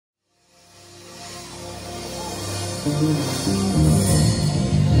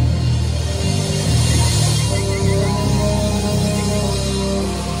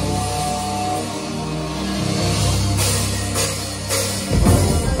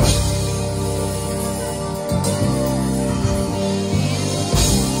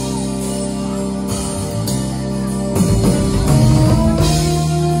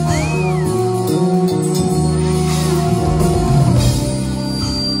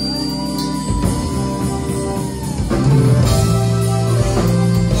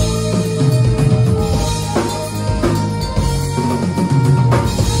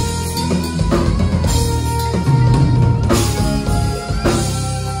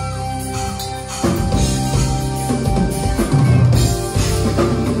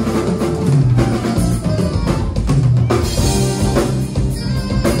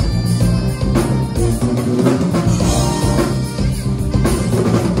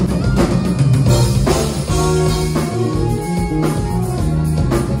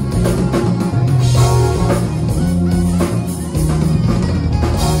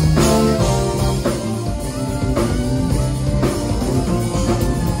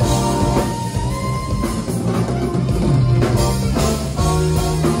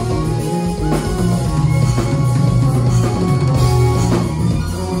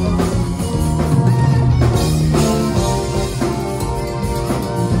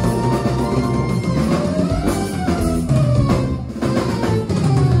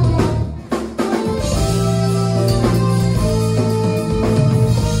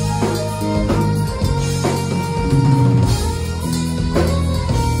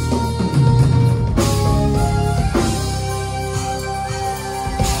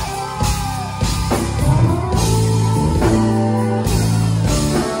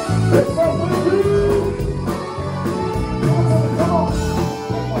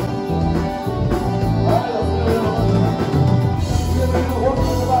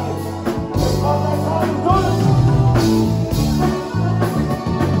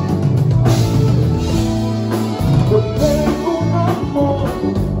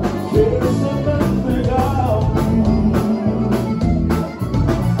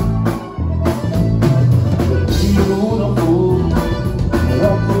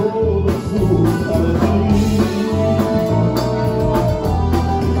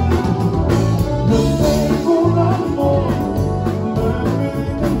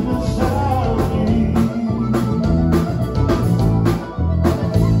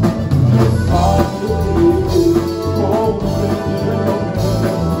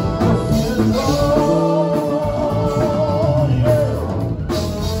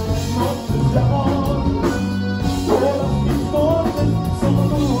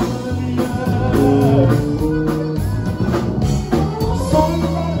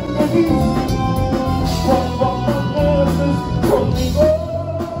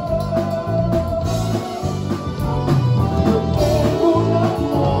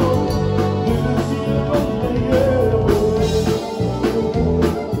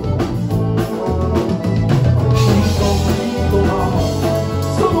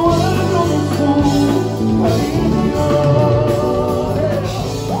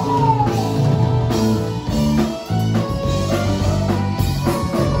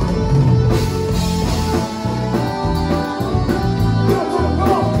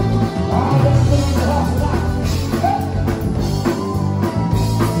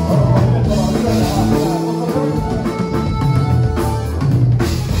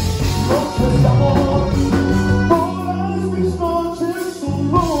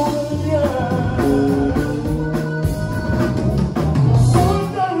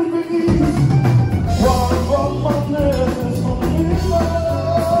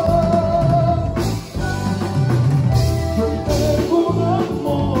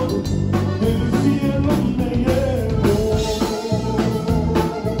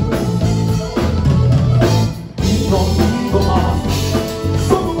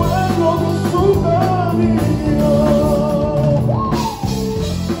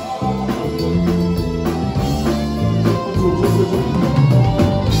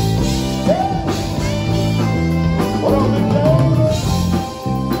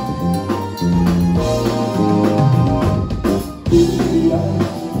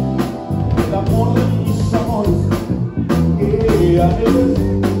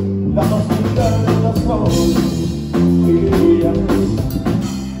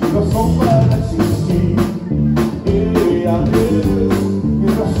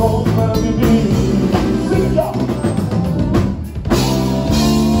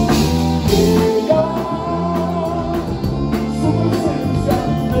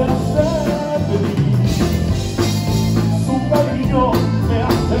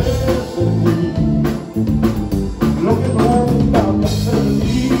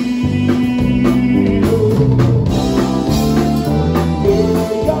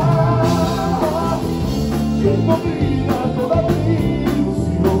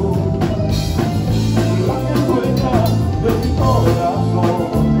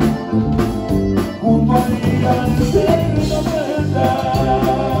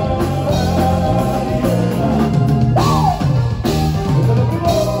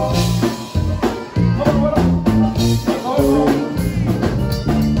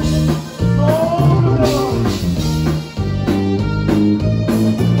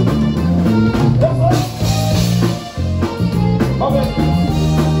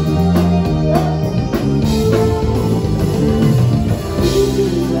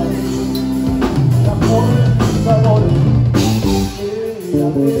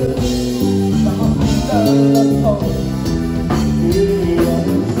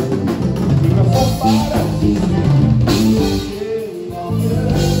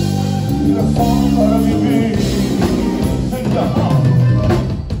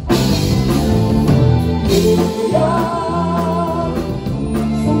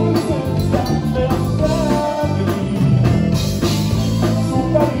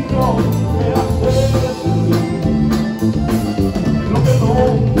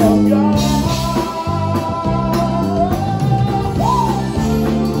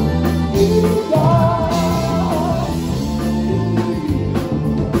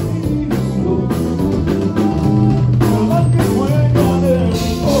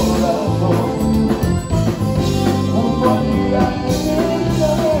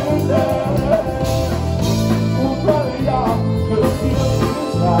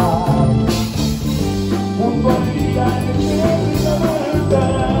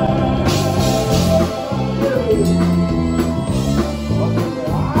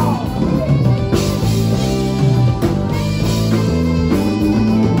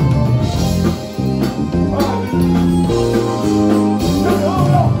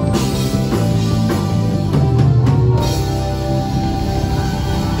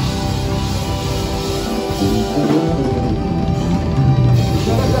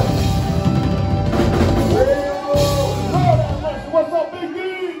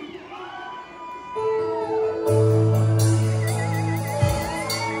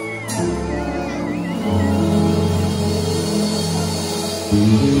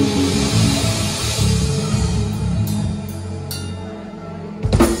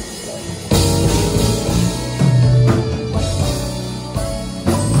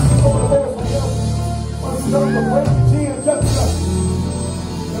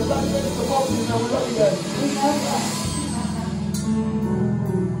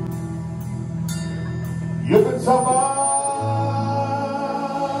Yo pensaba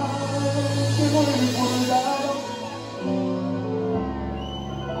que no me importaba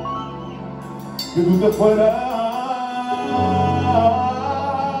que tú te fueras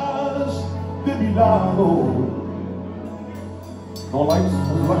de mi lado. No likes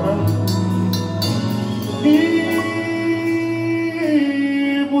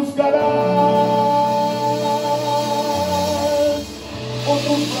y buscarás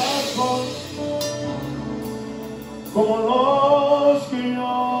otros brazos como los que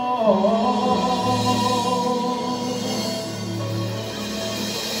yo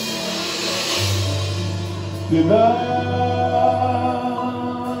te he dado.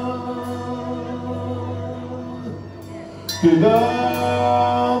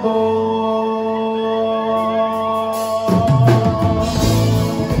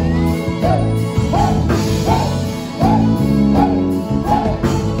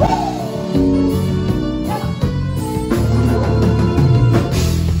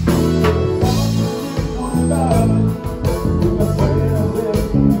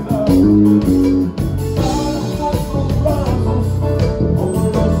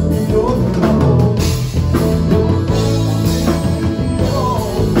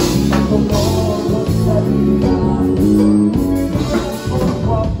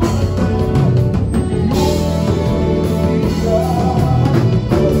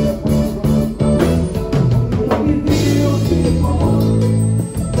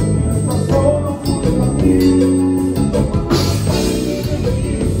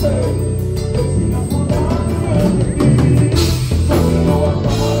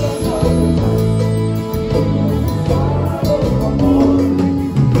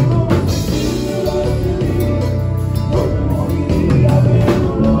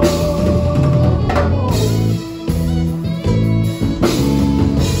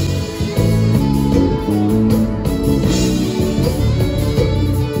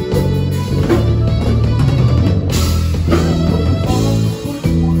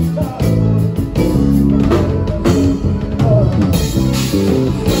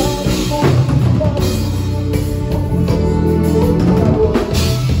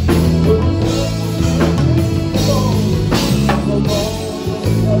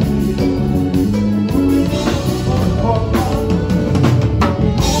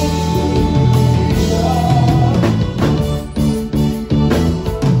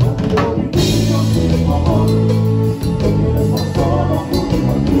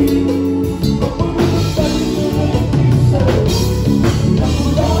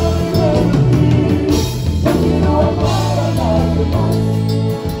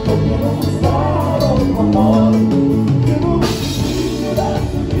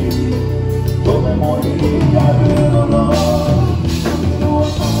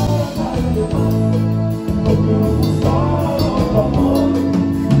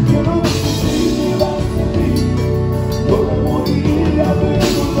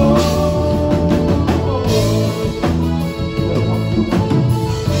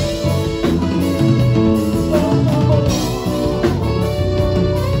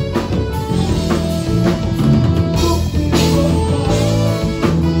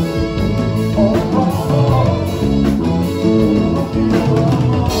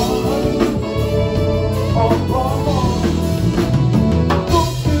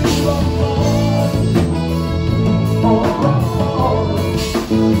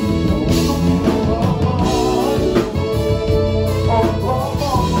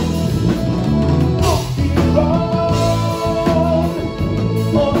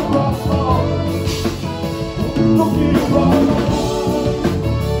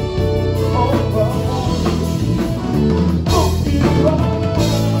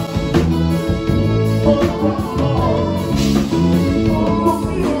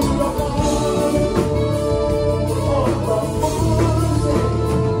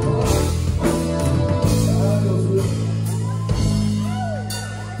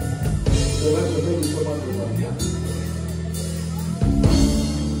 Thank you so much.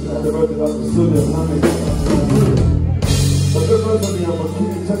 Happy birthday, Dr. Studio. The good friends from the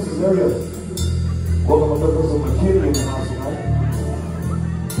McKinney, Texas area. Welcome my good friends from McKinney in the house tonight.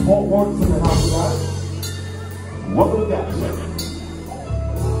 Fort Worth's in the house tonight. Welcome to that.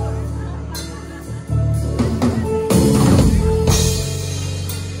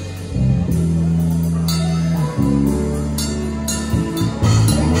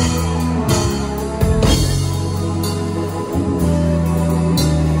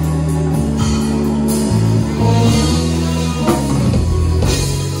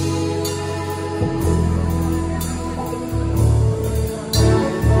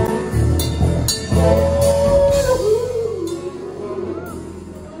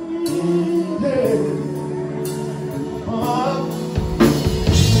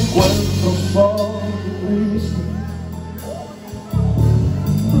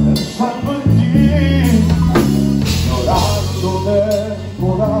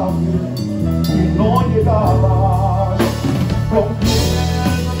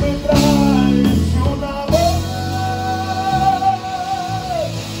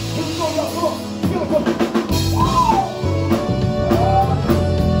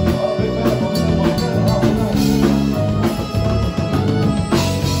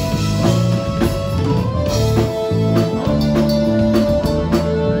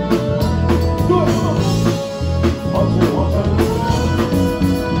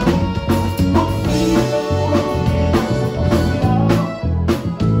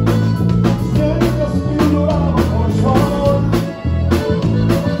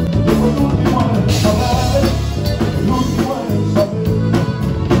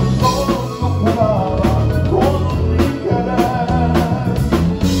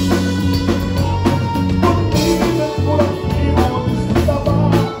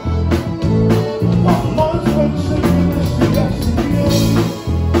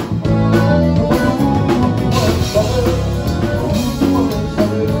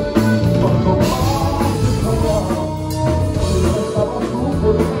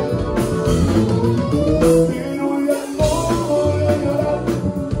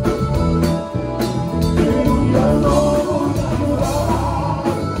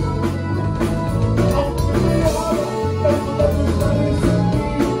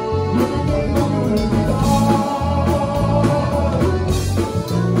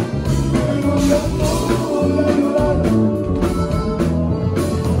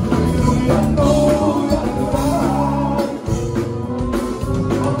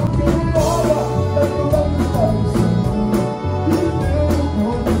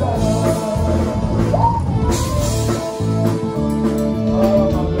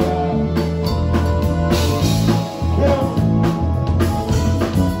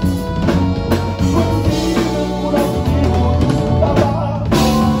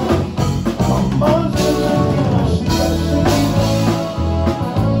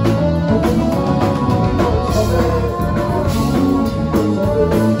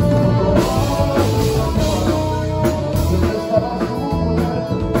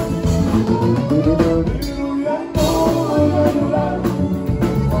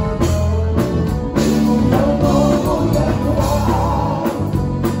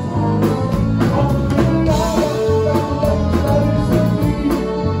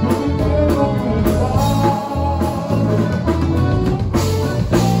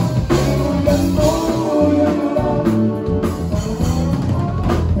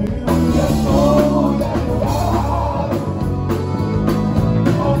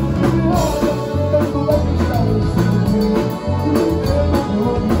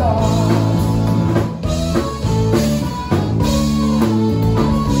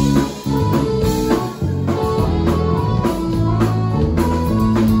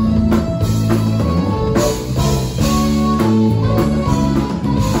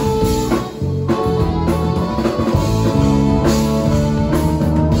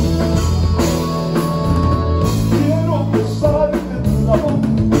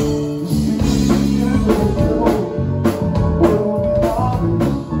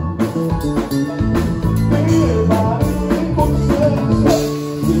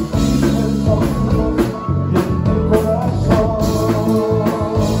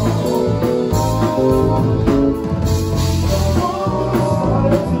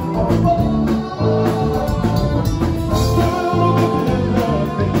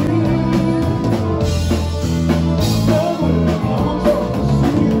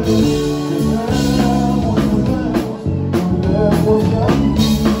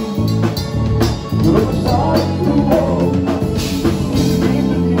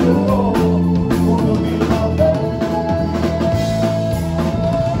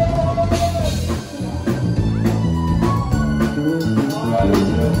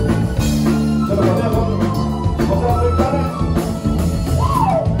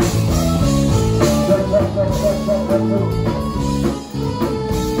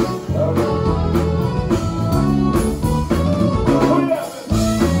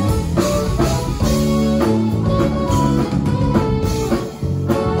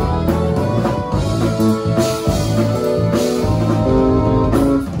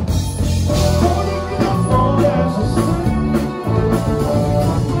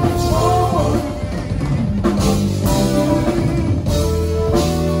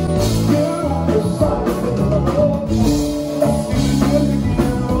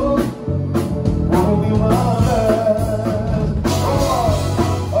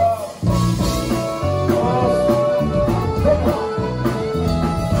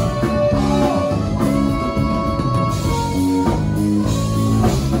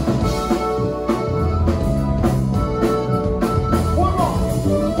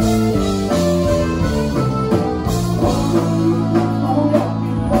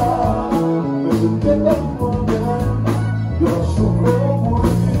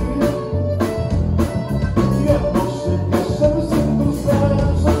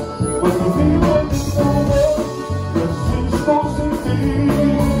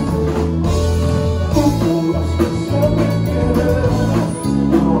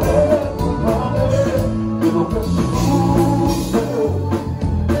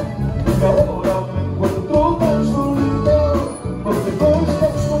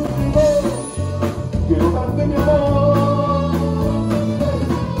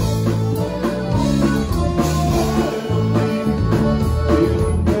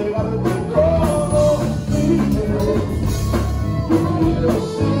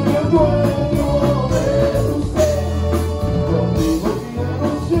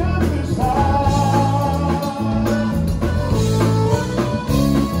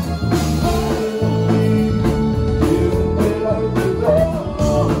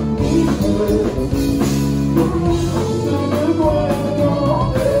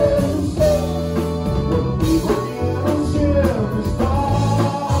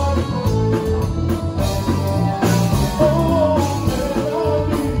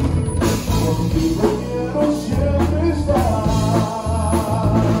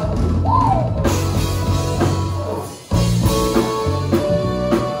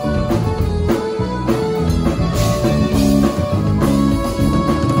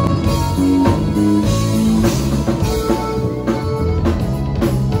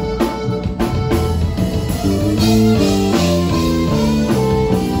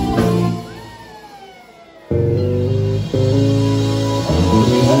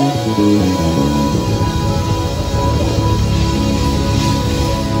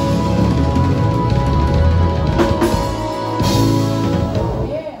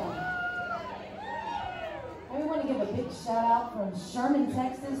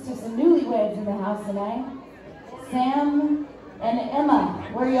 Texas to some newlyweds in the house tonight. Sam and Emma,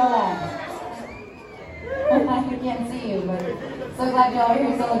 where y'all at? I can't see you, but so glad y'all are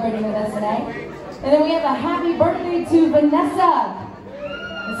here celebrating with us tonight. And then we have a happy birthday to Vanessa.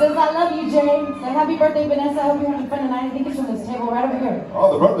 It says, I love you, Jay. So happy birthday, Vanessa. I hope you're having fun tonight. I think it's from this table right over here.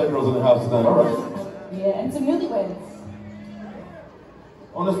 Oh, the birthday girl's in the house tonight. All right. Yeah, and some newlyweds.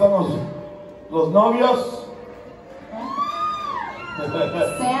 ¿Dónde están los novios?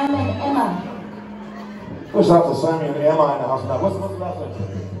 Sam and Emma. Push out to Sammy and Emma in the house tonight. What's the last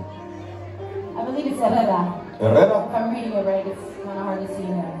name? I believe it's Herrera. Herrera? If I'm reading it right, it's kind of hard to see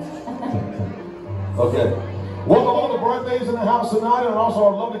here. Okay. Welcome all the birthdays in the house tonight, and also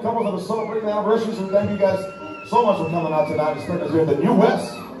our lovely couples that are celebrating anniversaries. And thank you guys so much for coming out tonight and spending us here in the New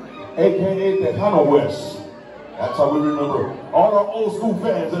West, aka Tejano West. That's how we remember all our old school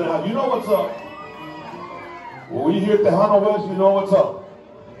fans in the house. You know what's up. When we hear Tejano West, you know what's up.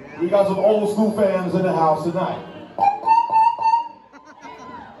 We got some old school fans in the house tonight.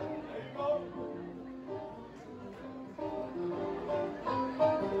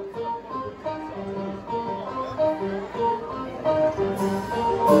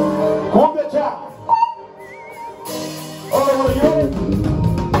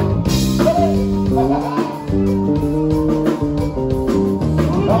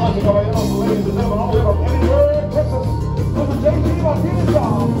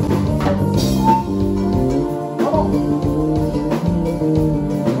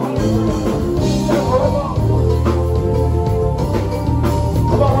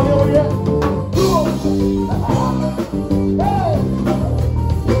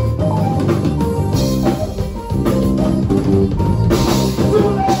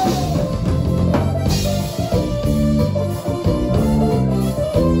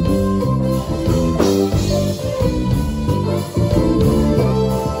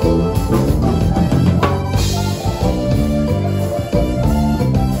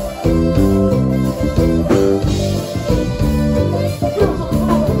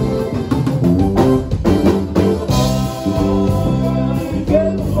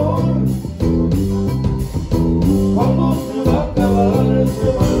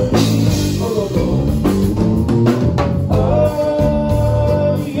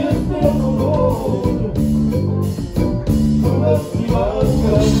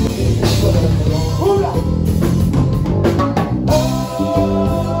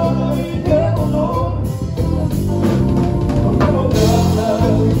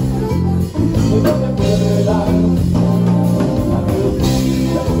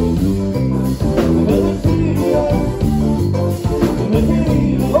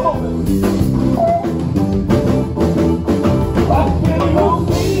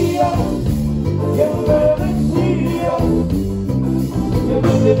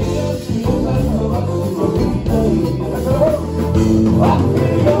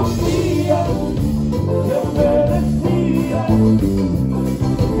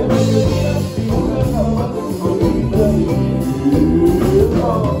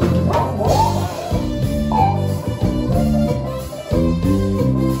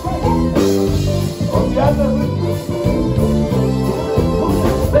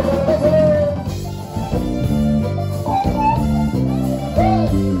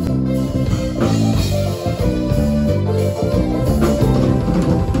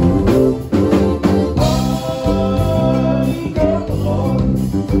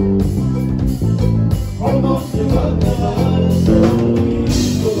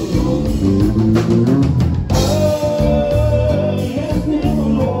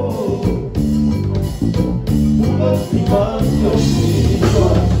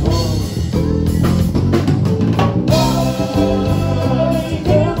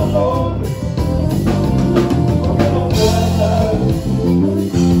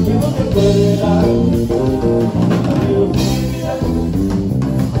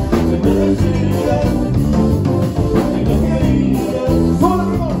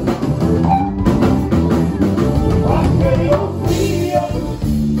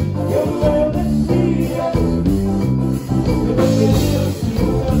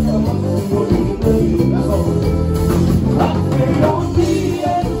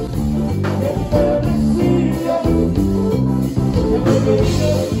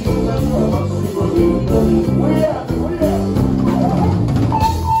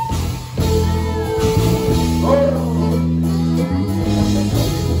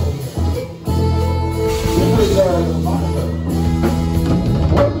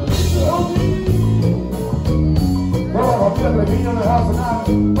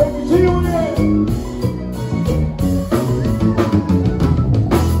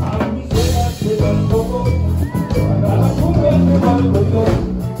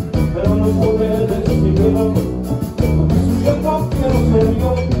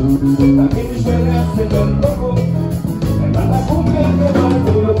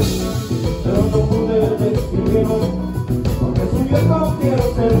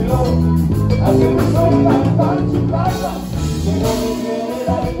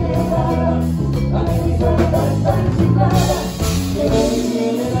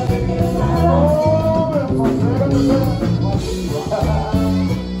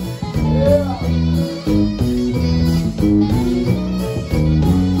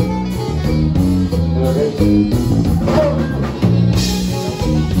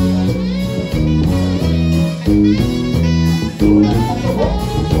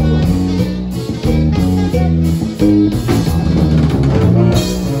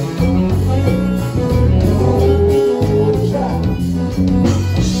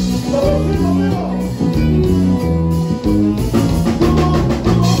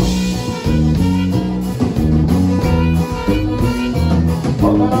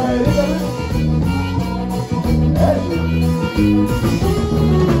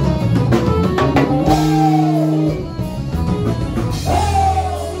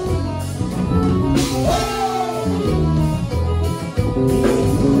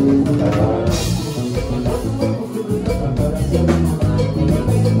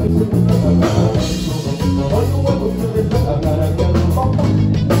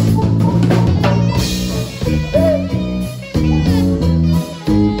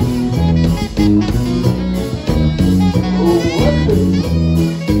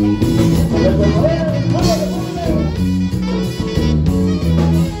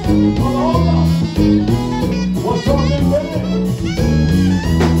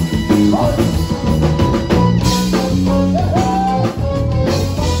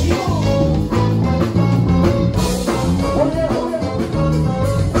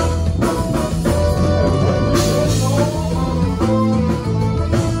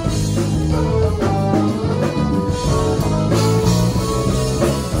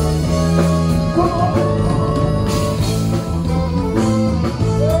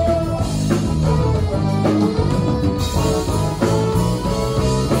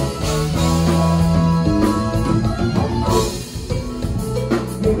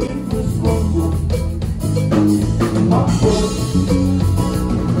 Cariño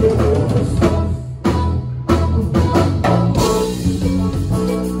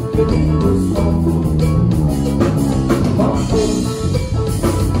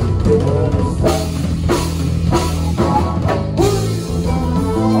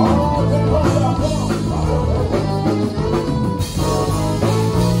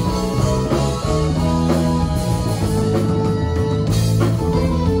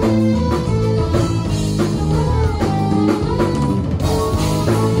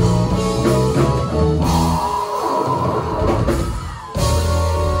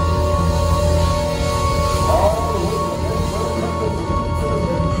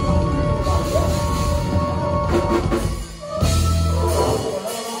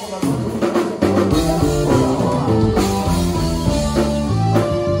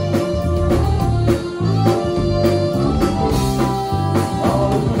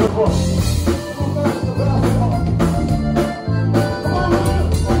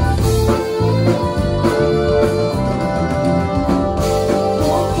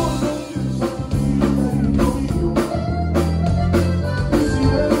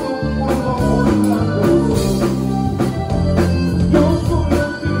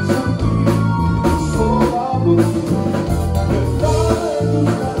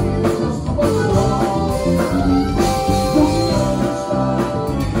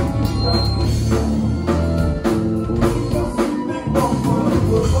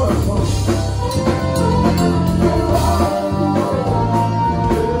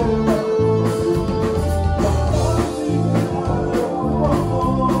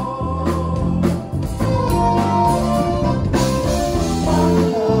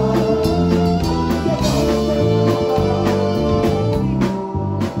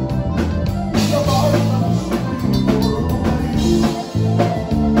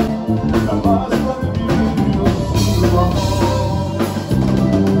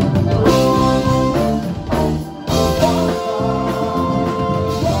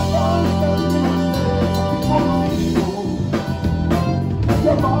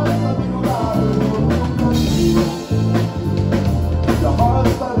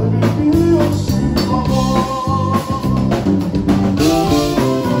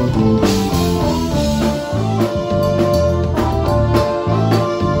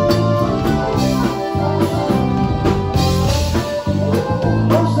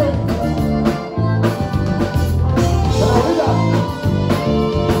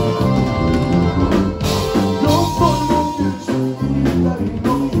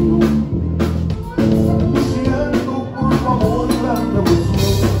mío,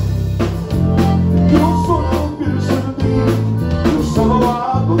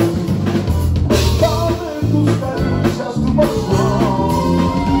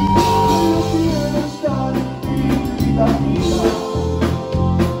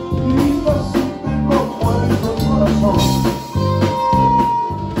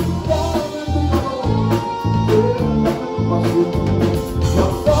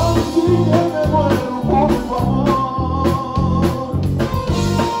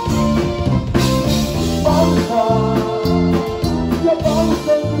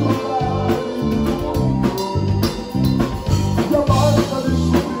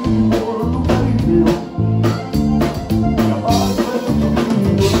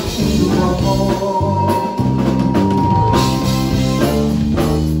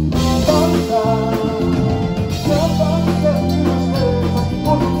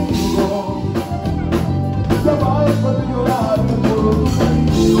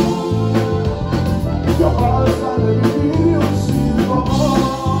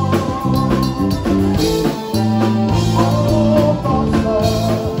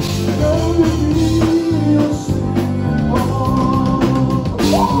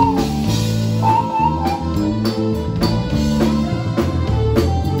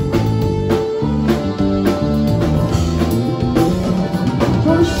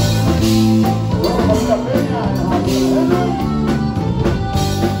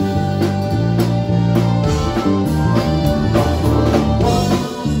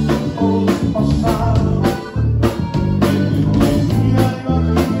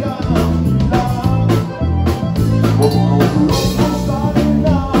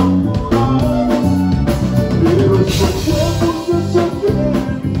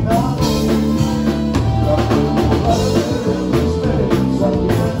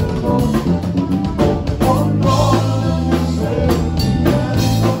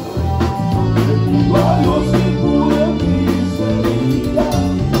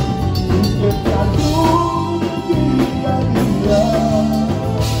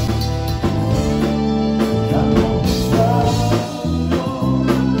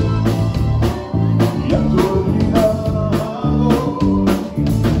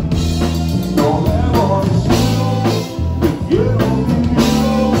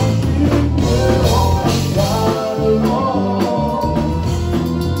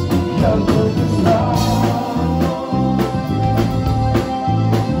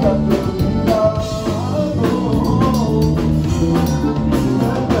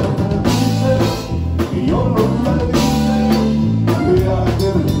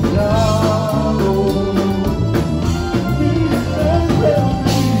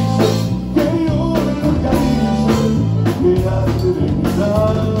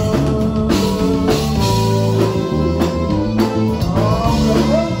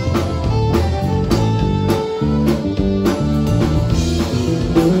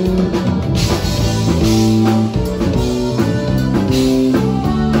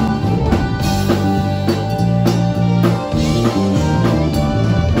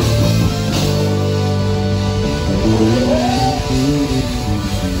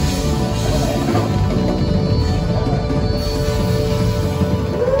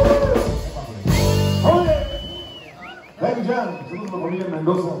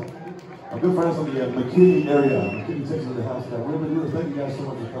 goes to my good friends in the McKinney area, McKinney, Texas, in the house tonight. We're going to do this. Thank you guys so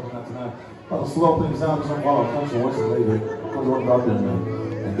much for coming out tonight. I'll slow things down just while our country voices later. Come on out there, man,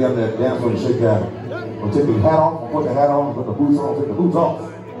 and get that dance on and shake that. We'll take the hat off, we'll put the hat on, put the boots on, take the boots off.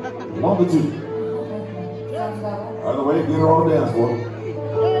 1 to 2. Out of the way, get her on the dance floor.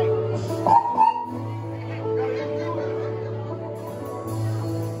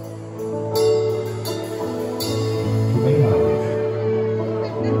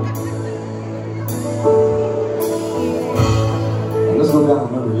 Let's go down and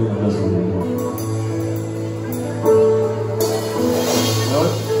remember getting this one. Know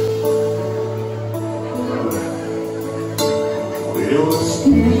it? We'll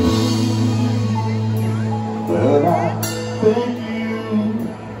excuse, but I thank you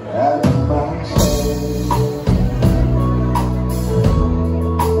as my child.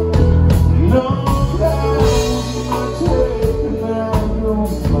 No doubt I'm taking out your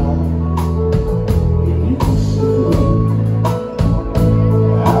mind. If you can see it,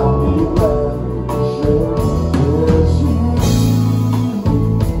 I'll be glad to share with you.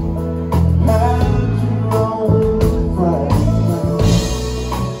 Had your own Friday night.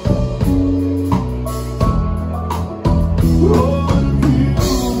 Oh, if you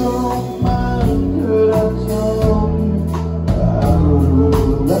don't mind, could I tell you I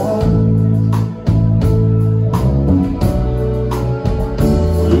would like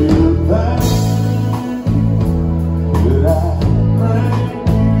with that? Could I bring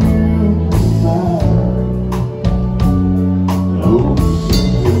you tonight? Oh,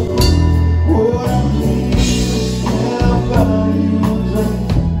 what I need is can buy you a drink.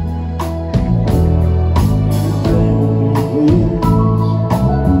 Anything you please.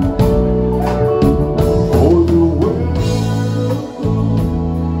 Oh, you're welcome,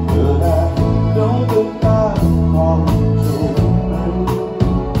 but I don't think I'm calling to make.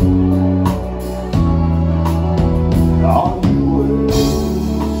 Are you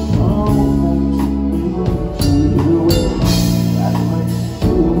someone to me to do it? That makes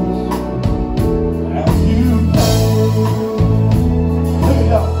sense. As you came,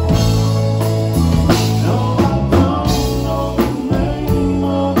 hey up. No, I don't know the name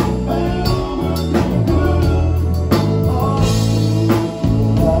of the band, but they could. Oh,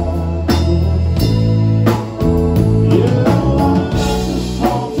 yeah, I just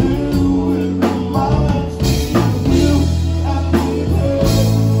talk to you with the minds of you and me there.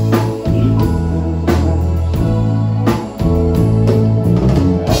 Even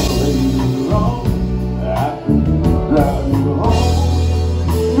and later on, I could drive you home.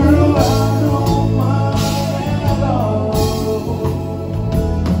 Girl, I don't mind at all.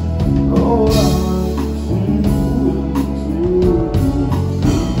 Oh,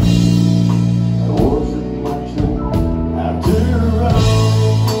 I worship my church after all.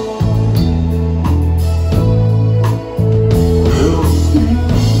 Well,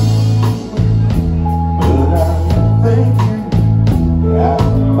 excuse, but I thank you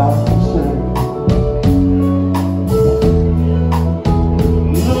after myself.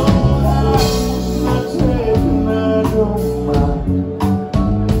 No, I'm not taking out your mind.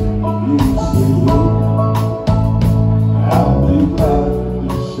 You say I'll be glad to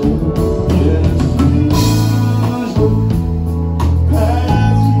say yes, usual.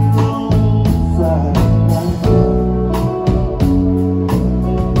 Pass you on Friday night.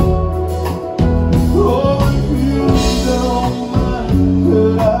 Oh, if you don't mind,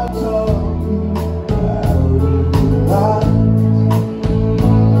 could I talk you out of the light?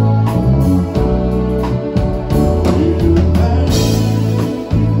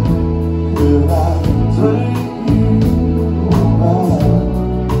 Will I drink you over?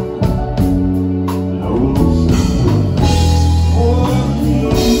 No secret. Oh,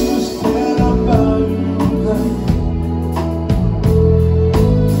 please, can I buy you that?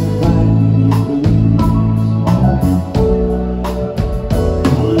 Thank you, please.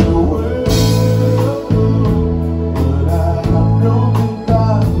 Well, you're welcome, but I don't think I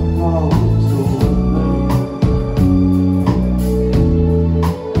can call it so late.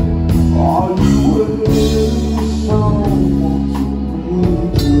 Are you willing someone to me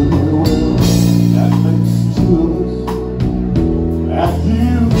to well? That makes two of us. And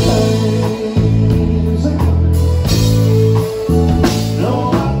you came, sing it. No,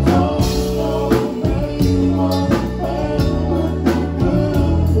 I don't know the name of the band, but they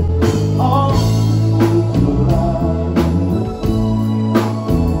could. Oh,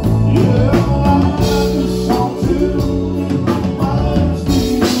 yeah, I just want to in my mind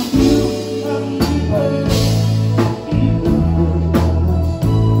see you and me there. Even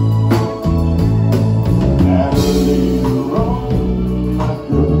and later on, I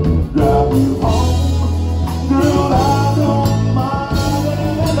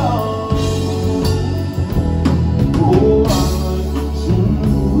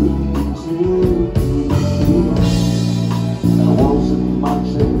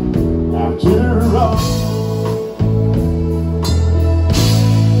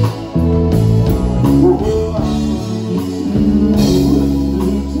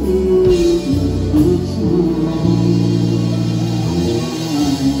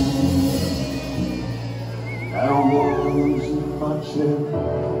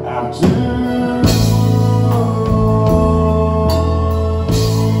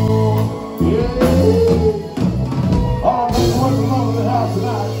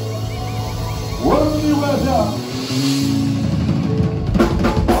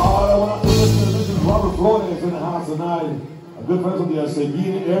good friends from the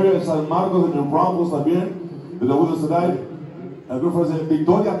Seguin area, San Marcos and New Braunfels también, that are with us tonight. And good friends in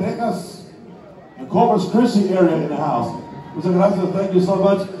Victoria, Texas, and Corpus Christi area in the house. Muchas gracias, thank you so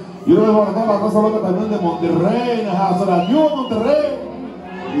much. Y luego vamos a tener la raza loca también de Monterrey in the house, de la New Monterrey.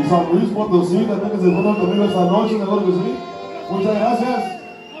 Y San Luis Potosí también, que se fueron conmigo esta noche, seguro que sí. Muchas gracias.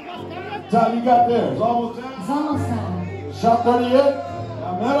 Time you got there? It's almost time. It's almost time. Shot 38.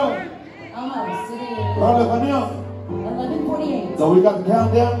 Almost. Almost. It is. 11:48. So we got the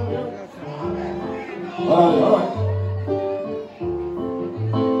countdown. All right.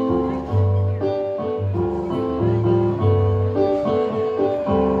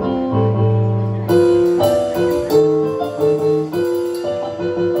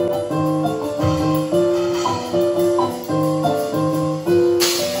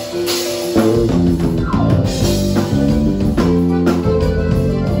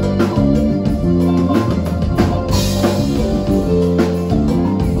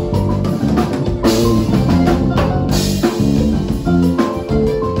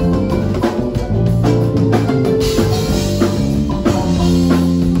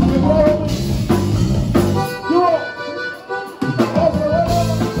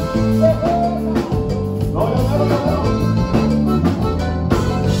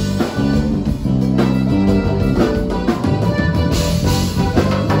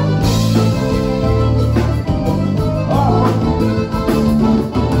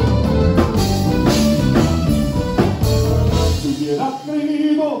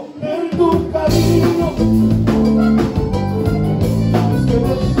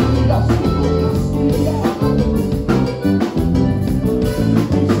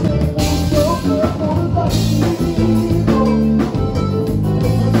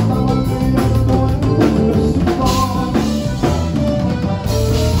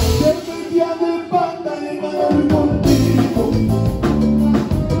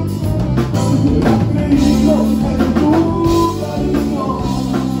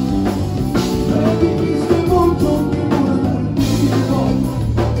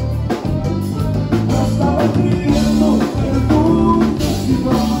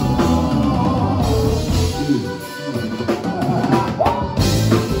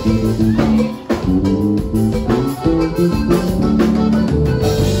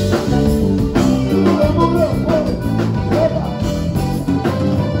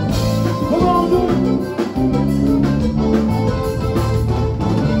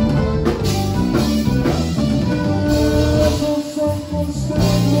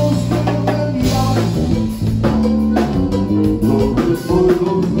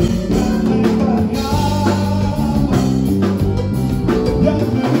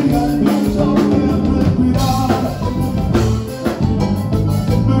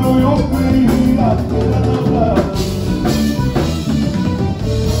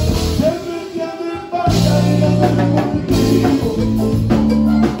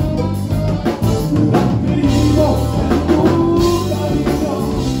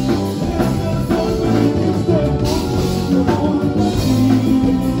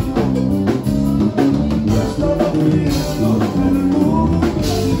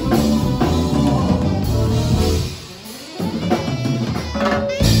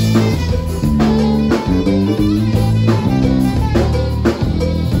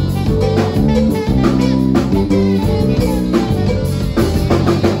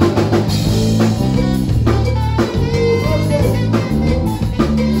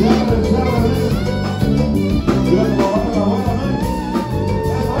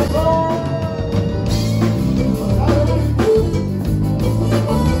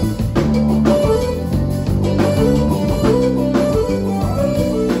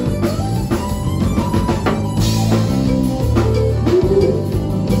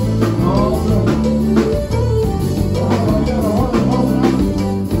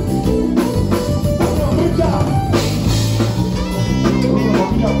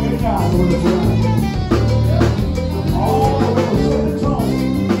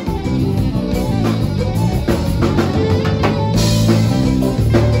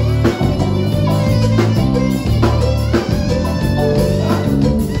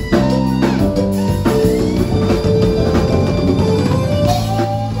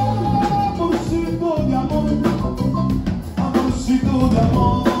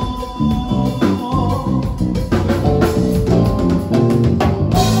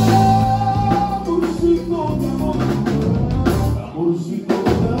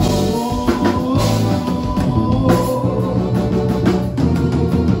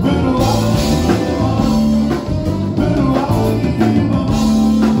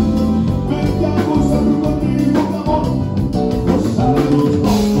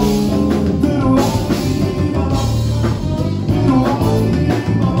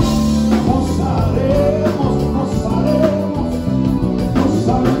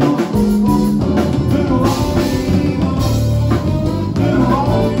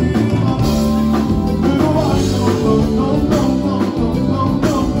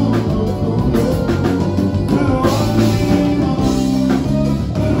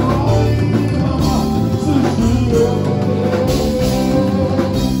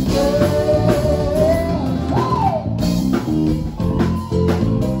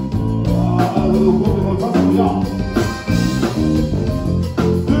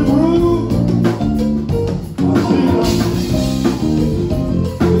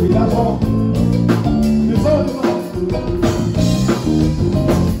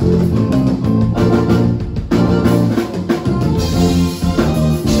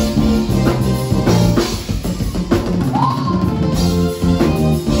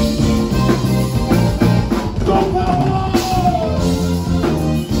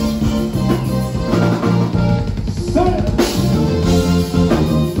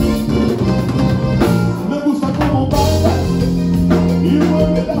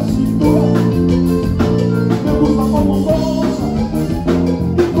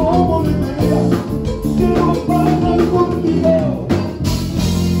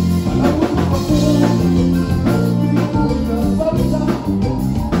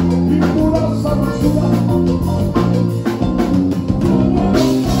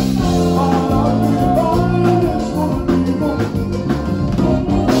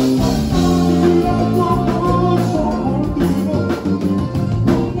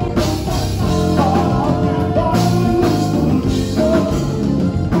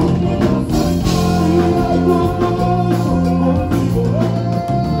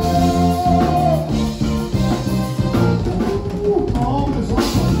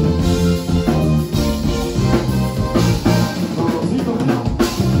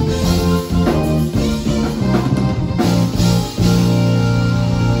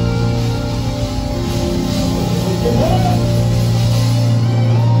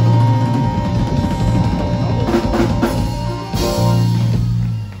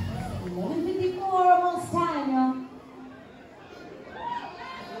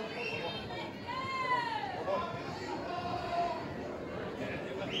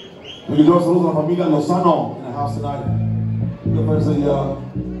 We can do saludos a la familia Lozano in the house tonight. Good friends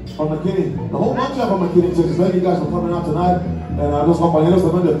from McKinney. The whole bunch of them from McKinney, Texas. Thank you guys for coming out tonight. And those compañeros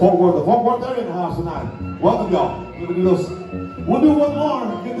también de Fort Worth. The Fort Worth, they're in the house tonight. Welcome, y'all. We'll do one more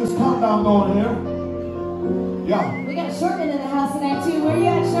and get this countdown going here. Yeah. We got Sherman in the house tonight, too. Where you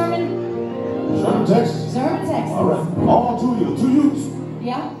at, Sherman? Sherman, Texas. Sherman, Texas. All right. All two youths.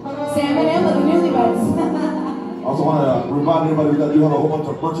 Yeah. Sam and Emma, the newlyweds. I also want to remind everybody that you have a whole bunch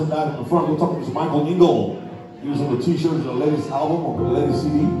of merchandise in the front. We're talking to Michael Ingle. Using the t-shirts of the latest album or the latest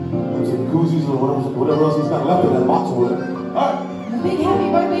CD. And some koozies or whatever else he's got left in that box over there. All right. A big happy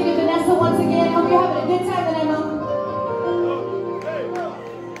birthday to Vanessa once again. Hope you're having a good time tonight, Emma.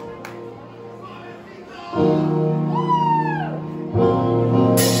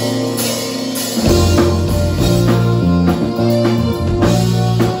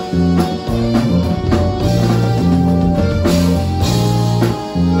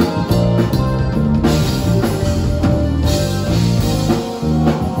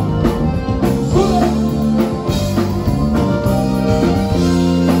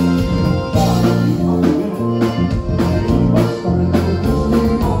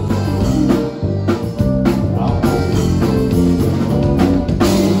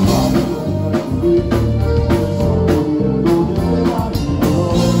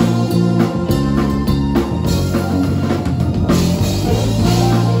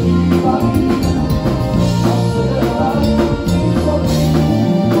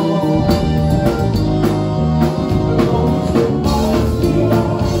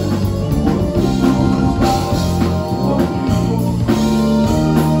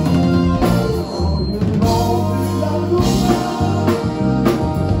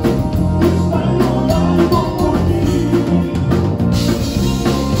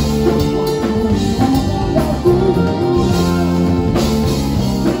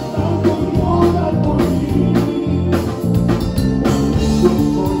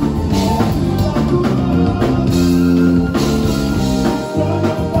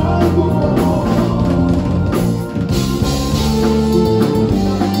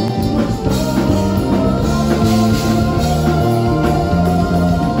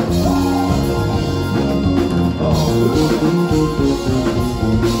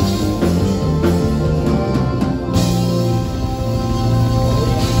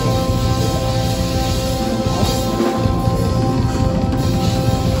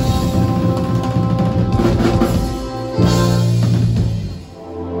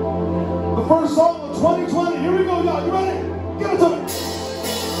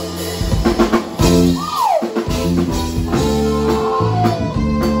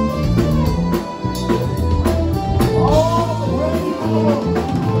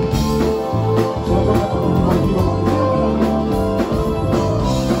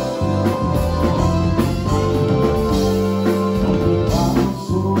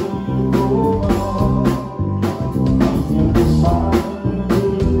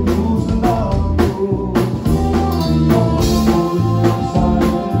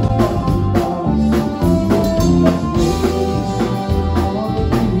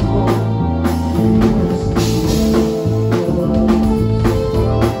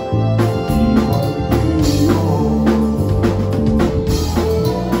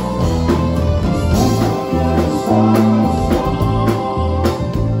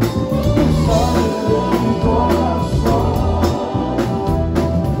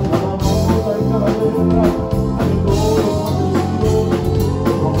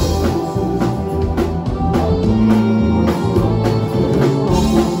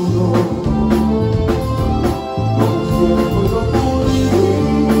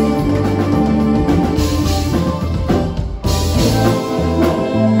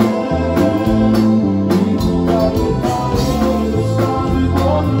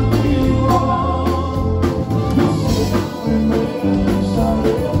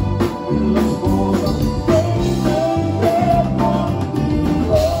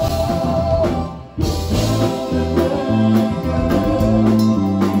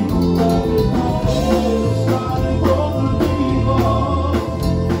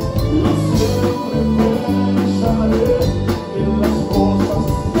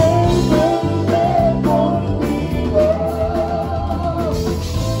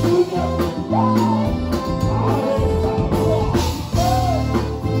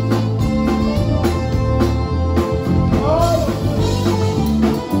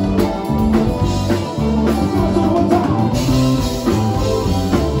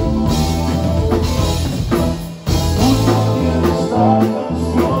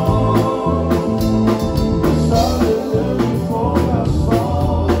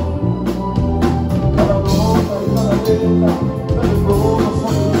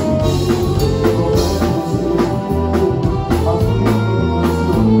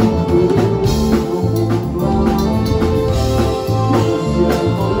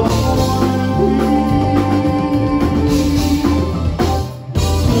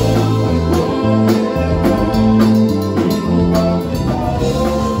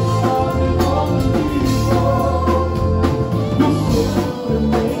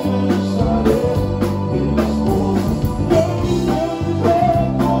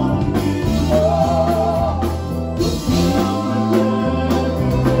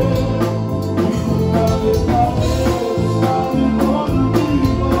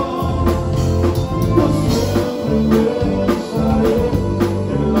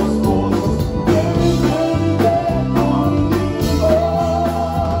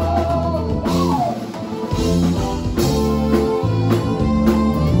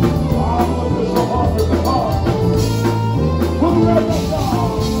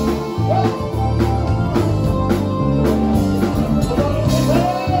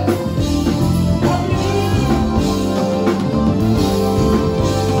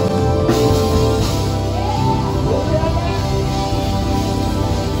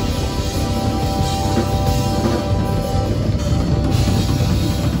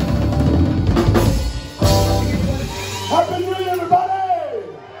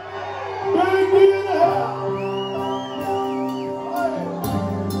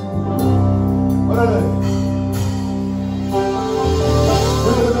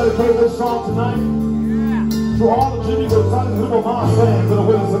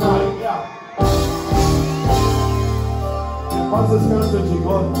 Paz descanse,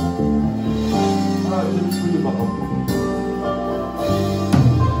 chingón. Ay, Jimmy, cuide, papá.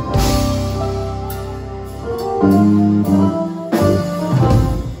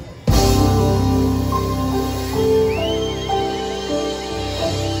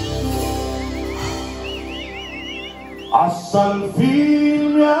 Hasta el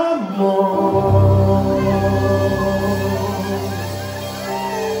fin, mi amor,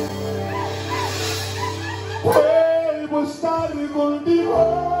 vuelvo a estar contigo.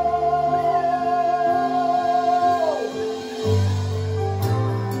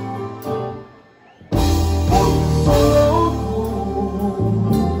 Solo tú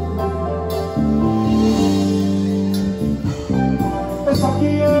es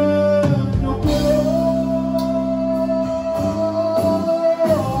aquí yo quiero.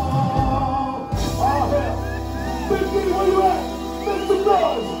 Where you at? Make some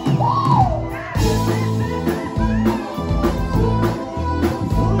noise!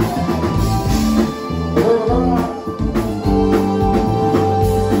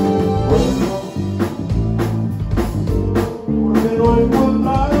 Porque no he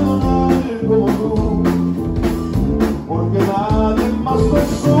encontrado nadie como tú, porque nadie más me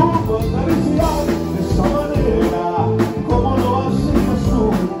supo acariciar de esa manera como lo hacías tú.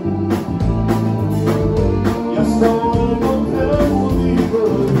 Y hasta hoy no te he podido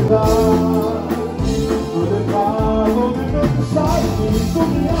olvidar. No he dejado de pensar y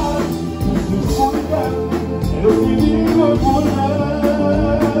soñar. No sé por qué he decidido volver.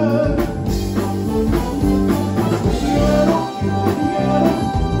 Te quiero y me quieres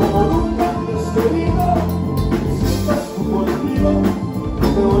como nunca antes querido. Y si estás tú conmigo,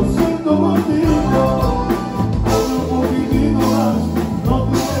 te voy siendo contigo. Hazlo un poquitito más, no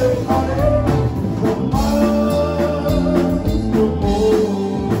te dejaré jamás.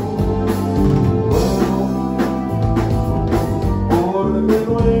 Porque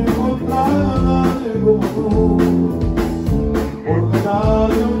no he encontrado a nadie como tú, porque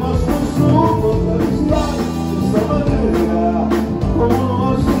nadie más me supo acariciar de esta manera como lo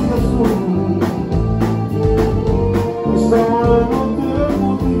hacías tú. Hasta ahora no te he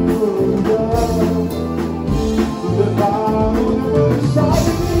podido olvidar. No he dejado de pensar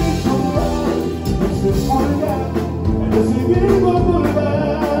en mi soledad. No sé por qué he decidido volver.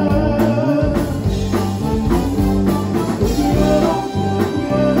 Te quiero y me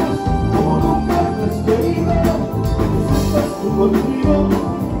quieres como nunca antes querido. Y si estás tú conmigo,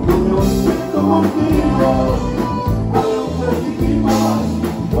 yo me voy siendo contigo. Hazlo un poquitito más,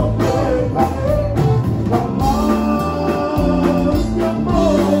 no te dejaré jamás, mi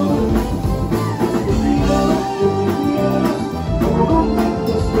amor. Te quiero y me quieres como nunca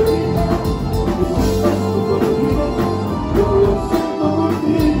antes querido. Y si estás tú conmigo, yo me voy siendo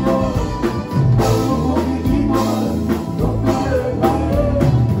contigo. Hazlo un poquitito más, no te dejaré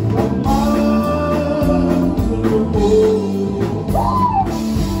jamás, mi amor.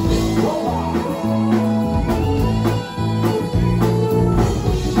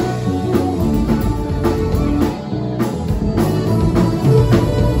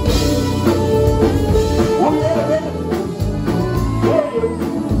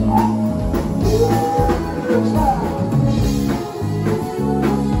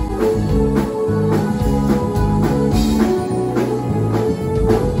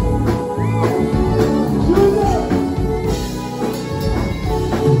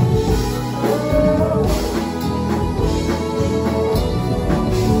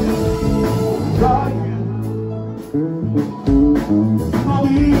 No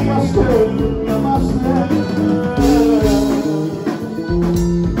digas que me amaste.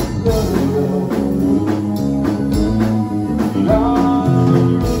 Mira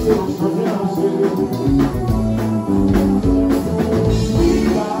que nos soñaste.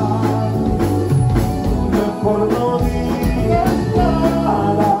 Mira, mejor no digas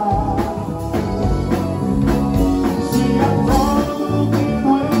nada. Si a todo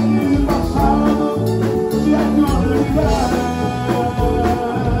quedó en el pasado, si hay que olvidar.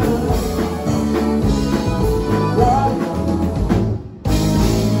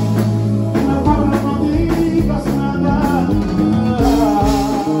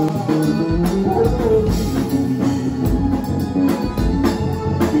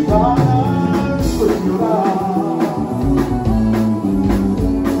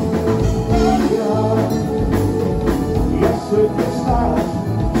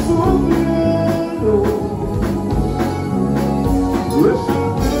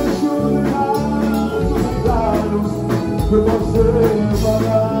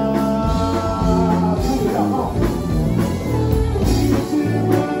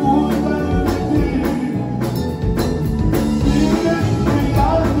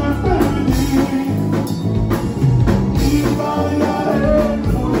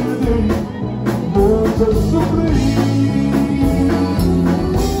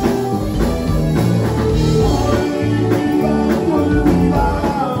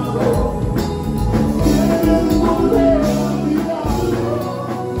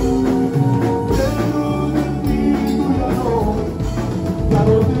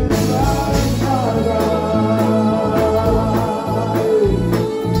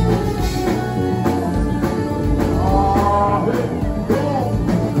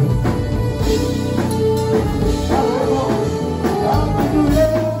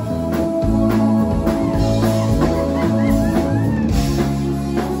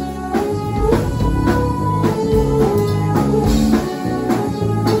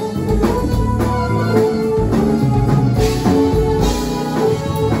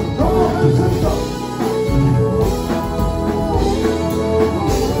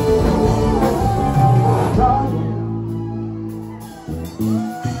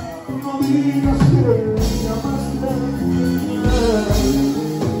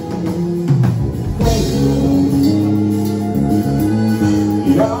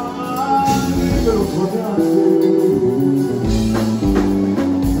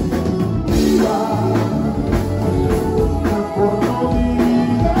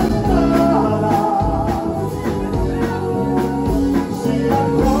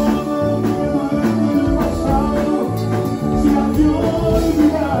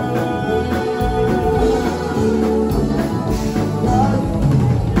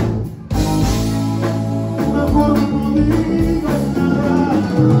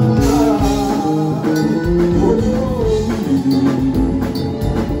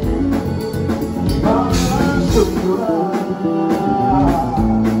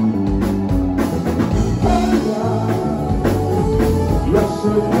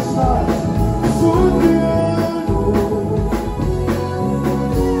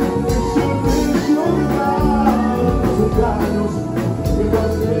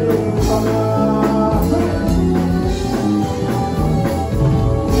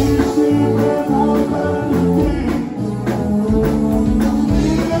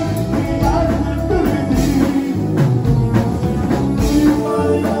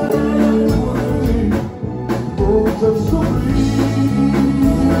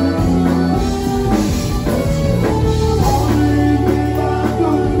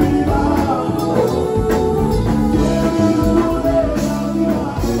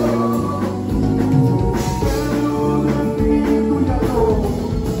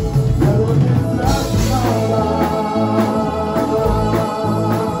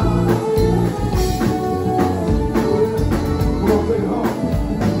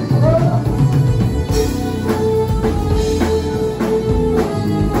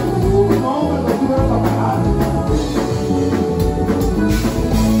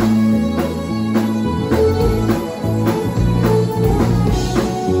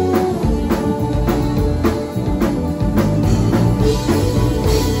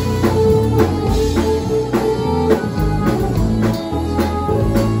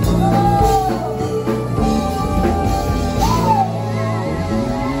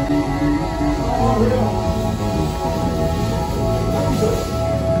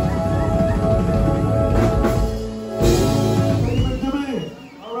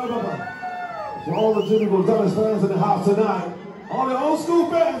 those Dallas fans in the house tonight. All the old school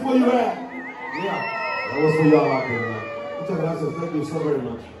fans, where you at? Yeah, that was for y'all out there, man. Check it out, so thank you so very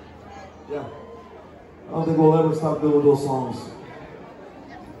much. Yeah. I don't think we'll ever stop doing those songs.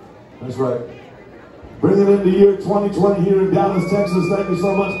 That's right. Bringing in the year 2020 here in Dallas, Texas. Thank you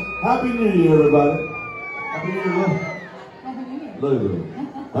so much. Happy New Year, everybody. Happy New Year, love. Happy New Year. Love you.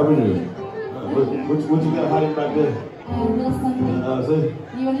 Happy New Year. What you got hiding back there? Little something.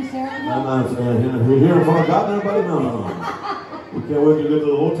 See? You want to share it? No, we're here in front of God and everybody? No. We can't wait to get to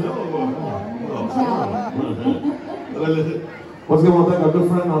the hotel or what? Once again, I want to thank our good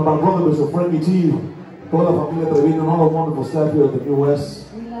friend, my brother, Mr. Frankie T, toda la familia Trevino, and all the wonderful staff here at the New West.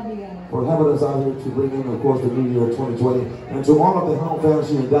 We love you guys. For having us out here to bring in, of course, the new year 2020. And to all of the Tejano fans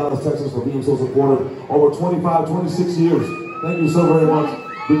here in Dallas, Texas, for being so supportive over 25, 26 years. Thank you so very much.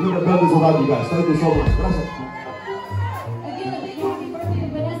 We couldn't have done this without you guys. Thank you so much. Gracias. Again, a big happy birthday to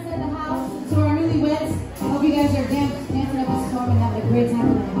Vanessa in the house, and to our newlyweds. Hope you guys are dancing up a storm and having a great time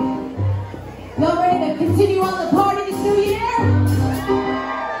tonight. Y'all ready to continue on the party this new year?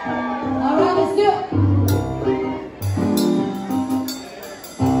 All right, let's do it.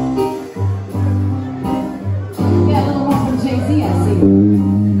 Yeah, a little more from Jay-Z, I see.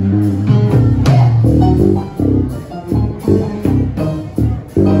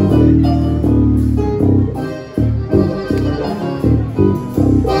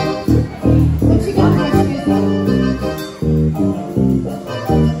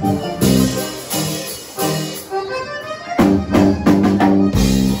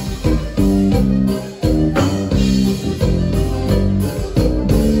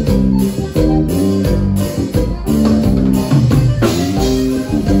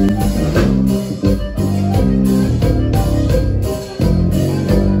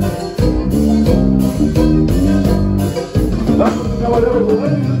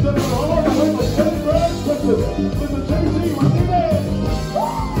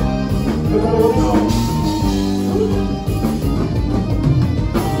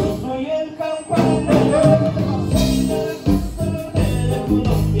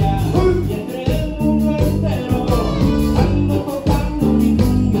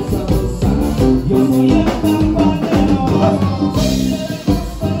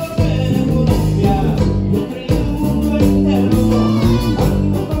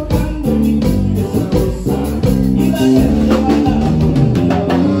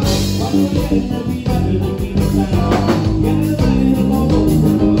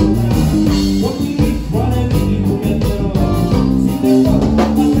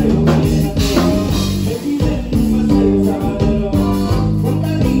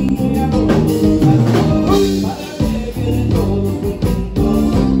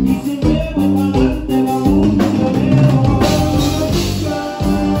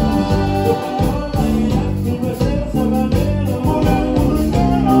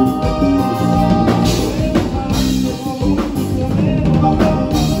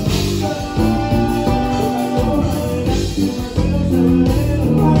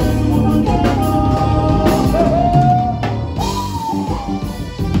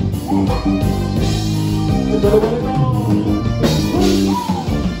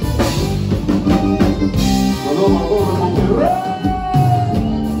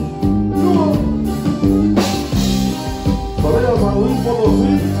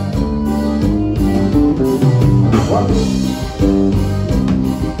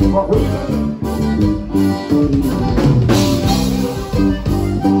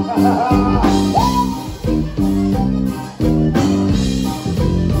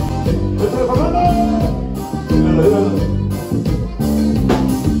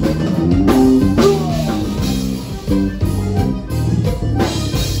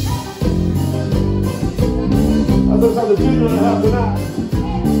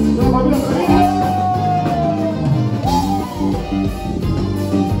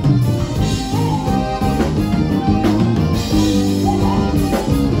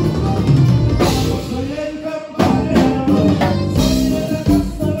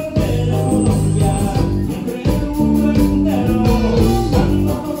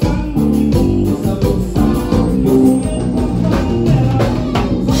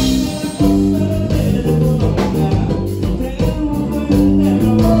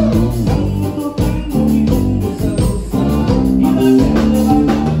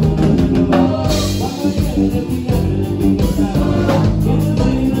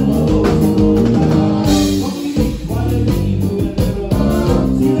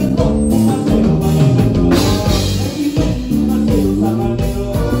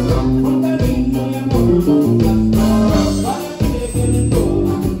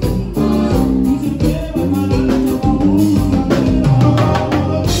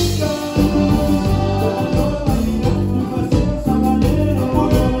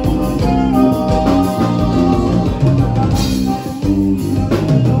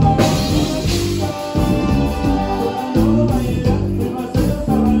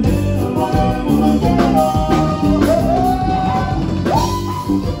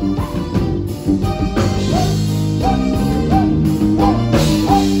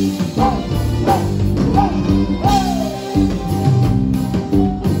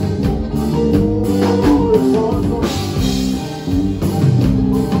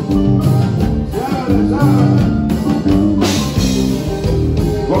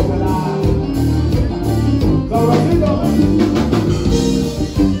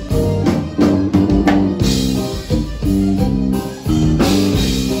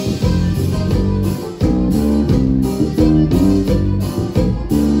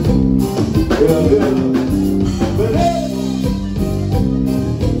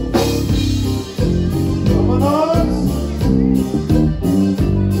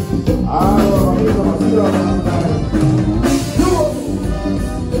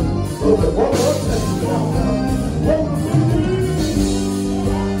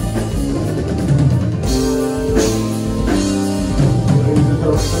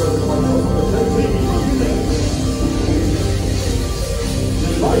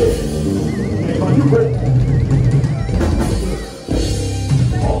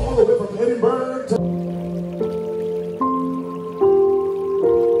 bird.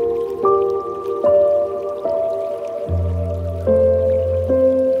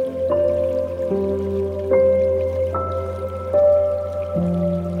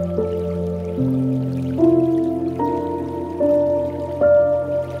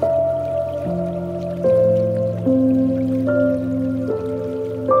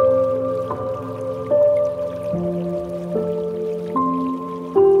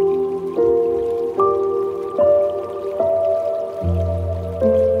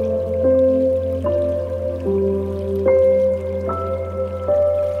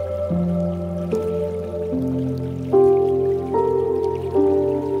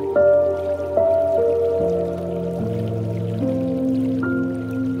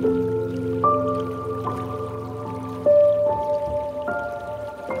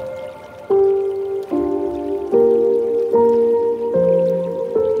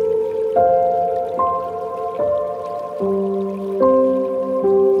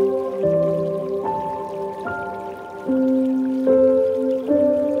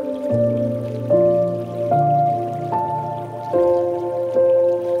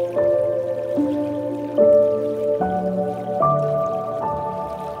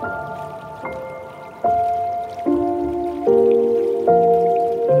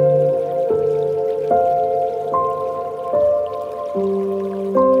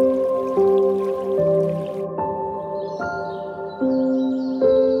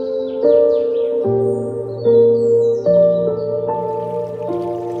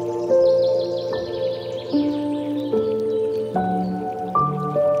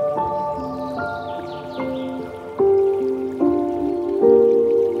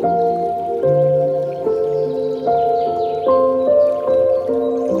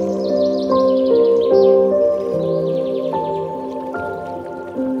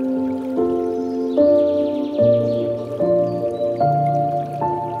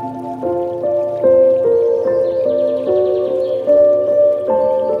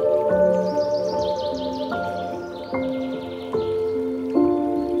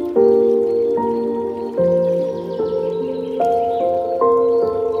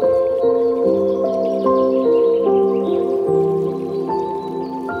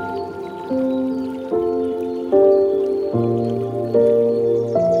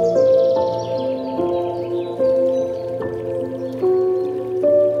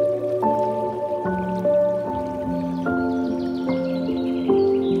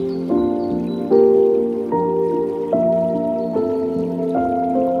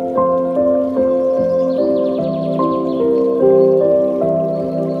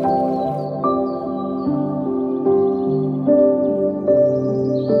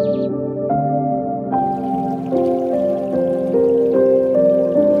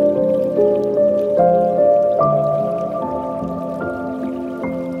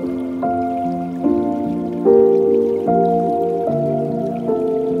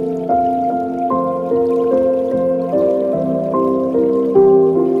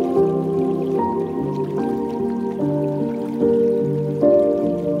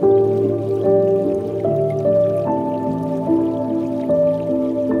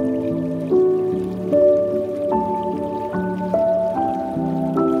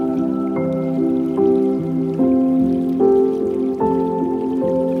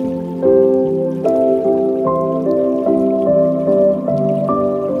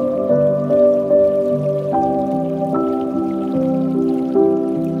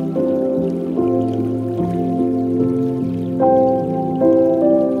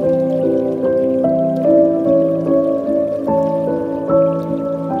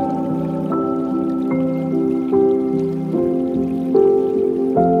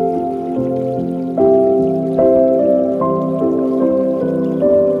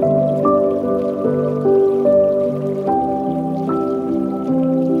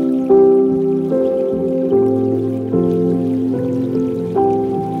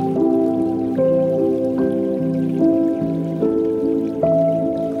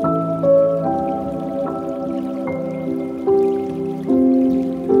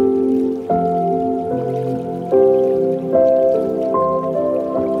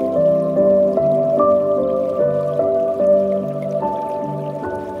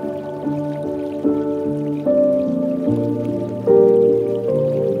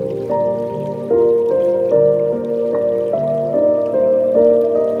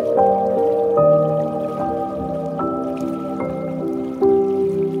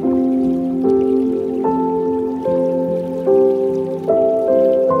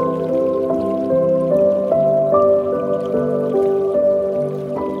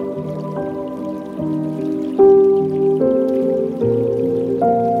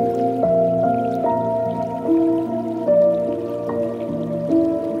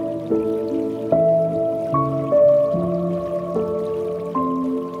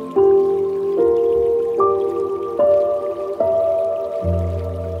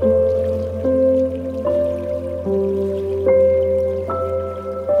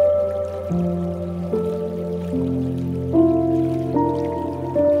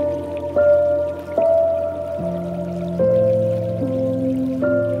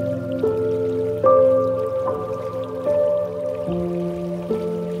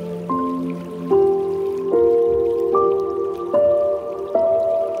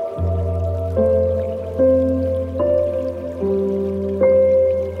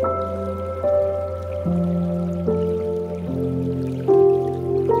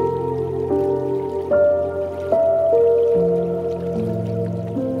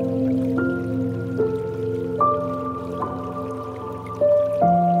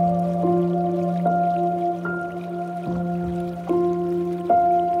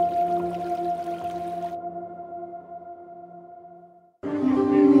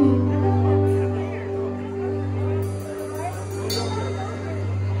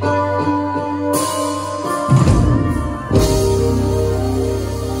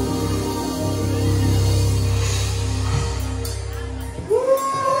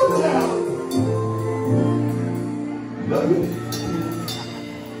 Once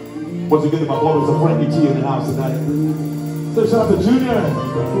again, my boys are Frankie T in the house tonight. So shout out to Junior.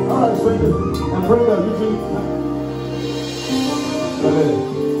 All right, Stranger. And Brenda, Eugene.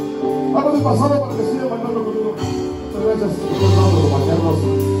 Algo de pasado para que siga bailando conmigo. Muchas gracias por acompañarnos.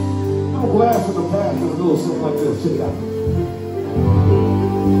 I'm a blast from the past with a little something like this. Check it out.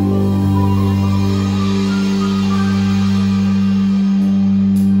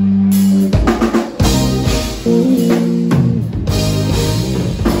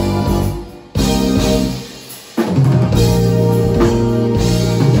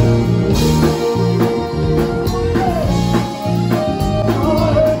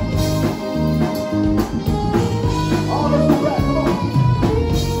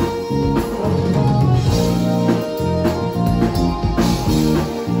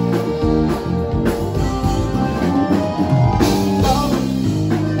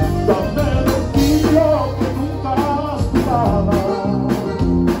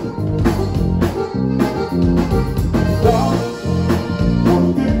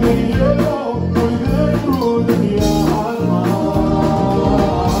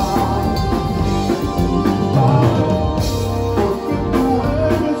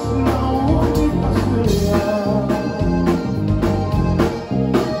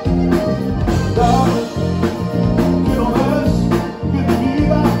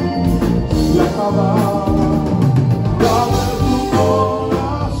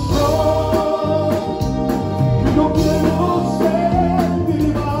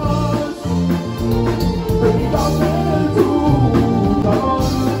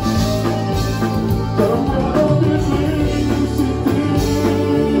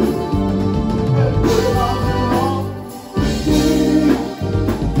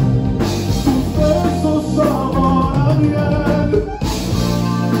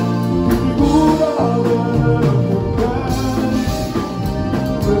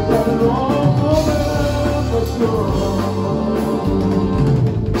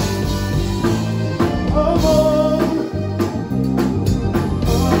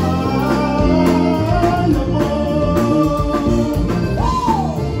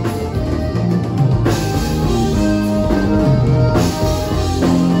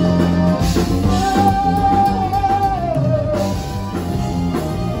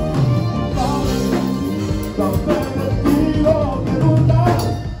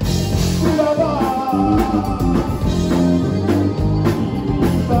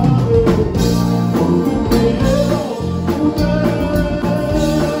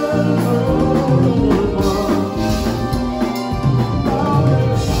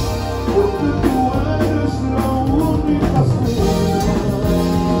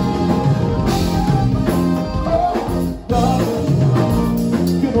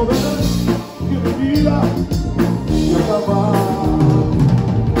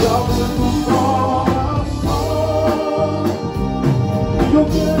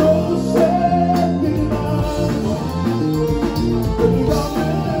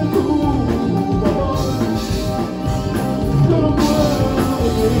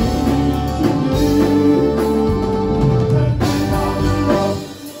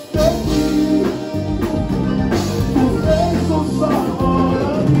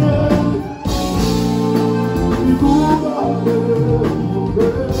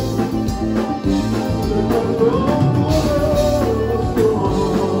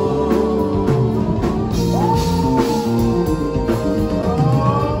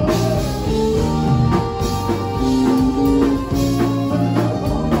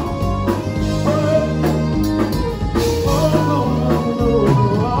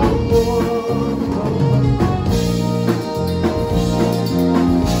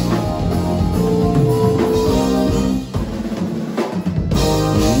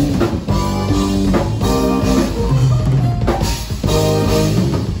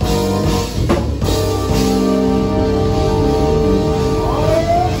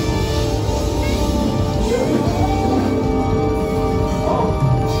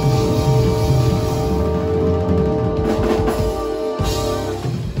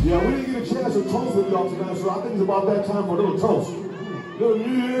 About that time for a little toast. Little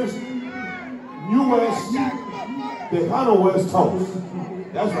New Year's, U.S. Tejano West toast.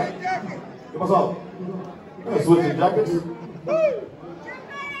 That's right. What's up? Let's switch the jackets.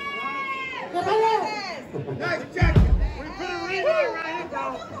 Nice jacket. We put a ring on it right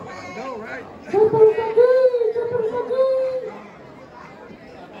now. No, right?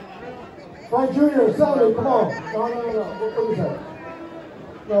 Frank Jr., Sally, come on. No. What is that?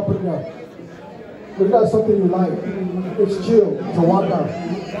 No, put it down. We got something you like. It's chill. It's a walkout.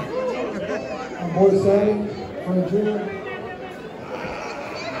 My boy Sammy. Frank Jr.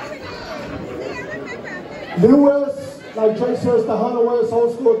 New West, like Jay says, Tejano West,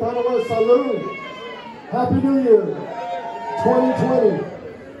 old school Tejano West, salute. Happy New Year, 2020.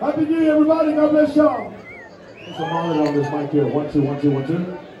 Happy New Year, everybody. God bless y'all. There's a monitor on this mic here. 1, 2, 1, 2, 1, 2.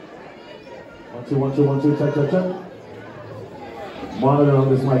 1, 2, 1, 2, 1, 2. Check, check, check. Monitor on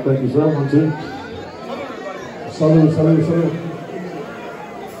this mic. Thank you, sir. 1, 2. Salute, salute, salute.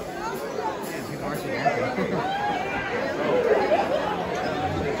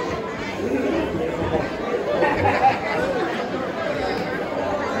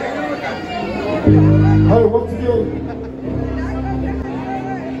 Hey, once again,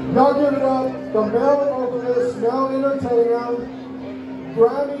 y'all give it up. The male vocalist, male entertainer,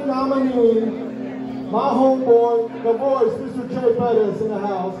 Grammy nominee, my homeboy, the voice, Mr. J. Perez in the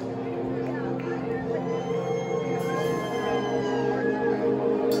house.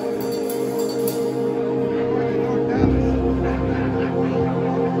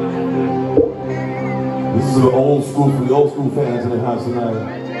 This is the old school for the old school fans in the house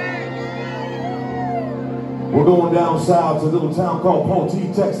tonight. We're going down south to a little town called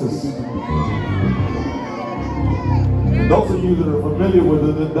Poteet, Texas. And those of you that are familiar with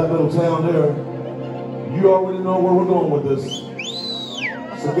that little town there, you already know where we're going with this.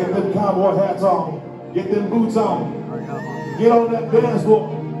 So get them cowboy hats on, get them boots on, get on that dance floor.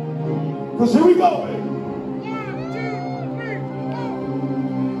 Because here we go, baby.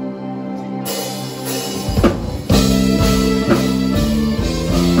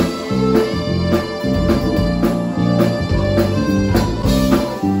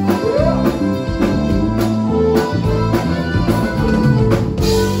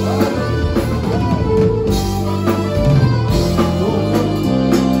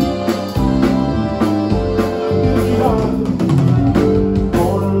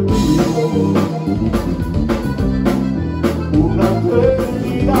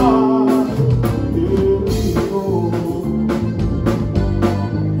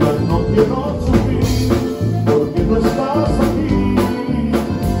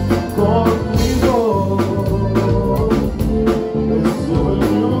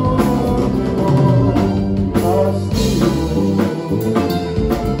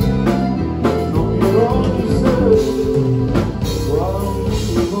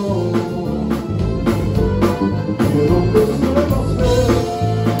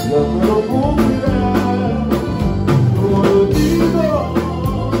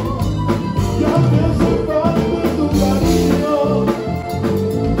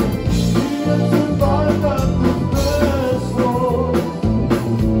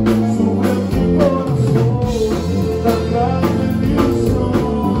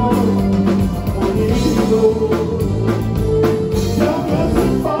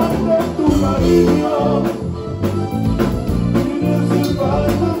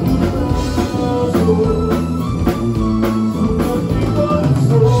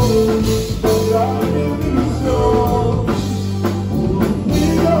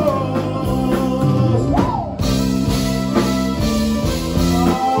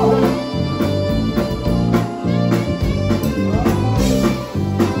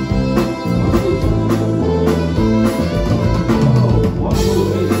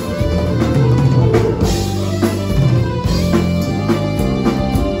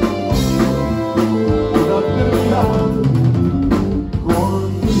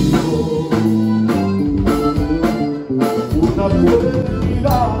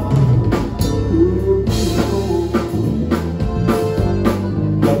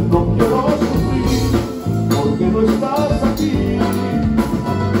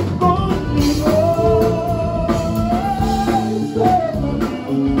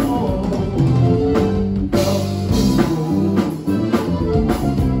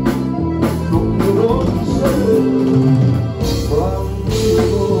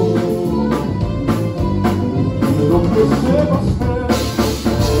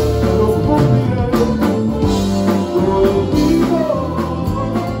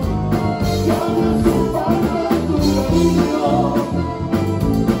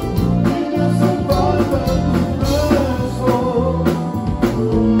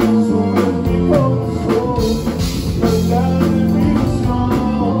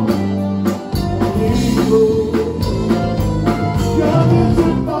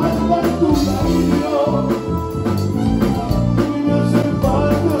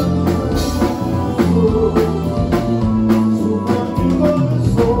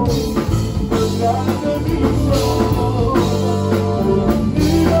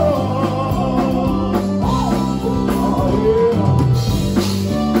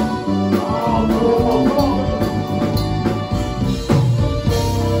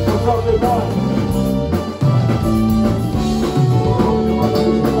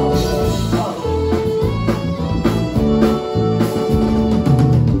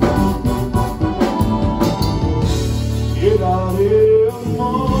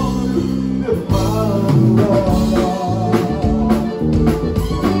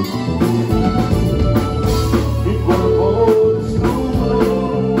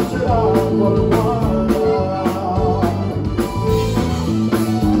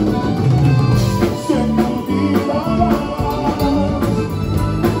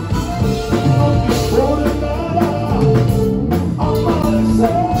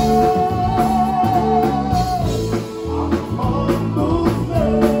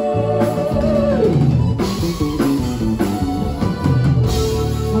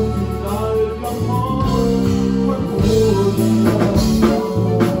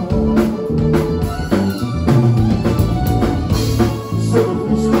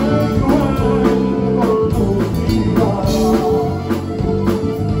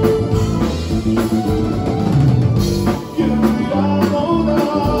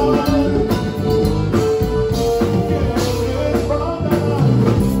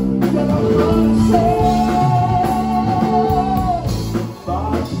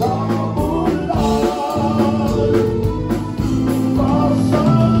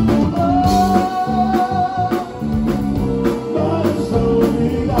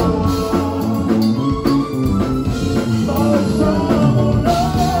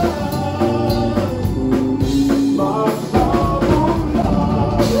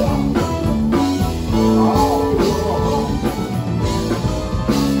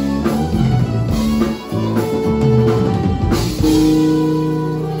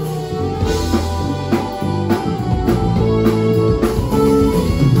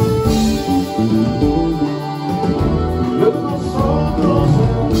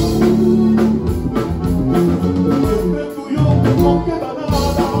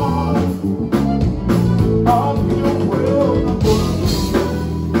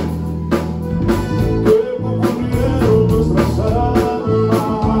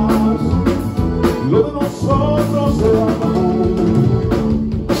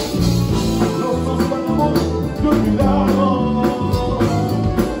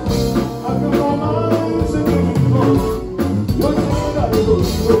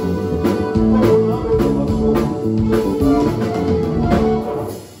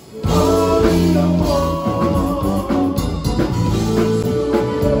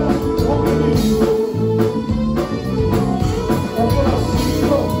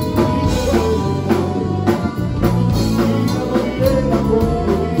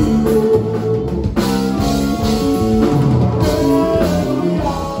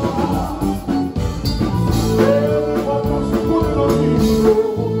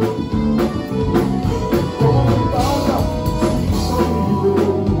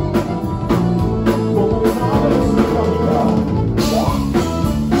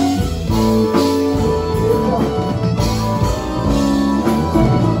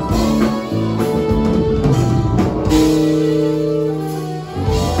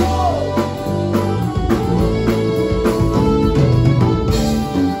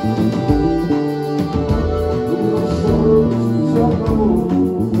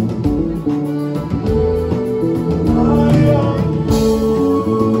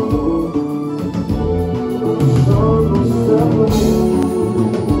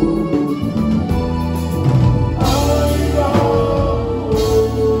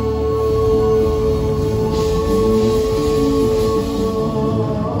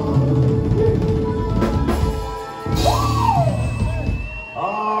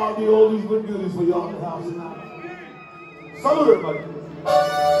 these for y'all in the house tonight. Salute everybody.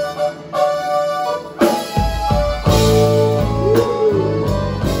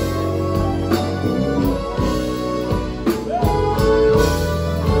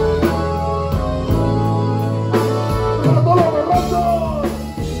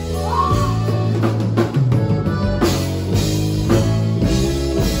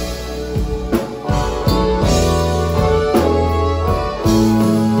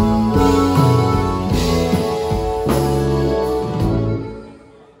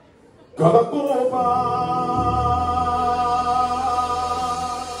 Cada copa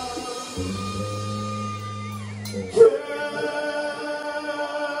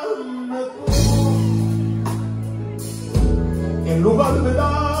en lugar de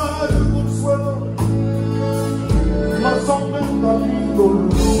dar consuelo, más aumenta mi dolor.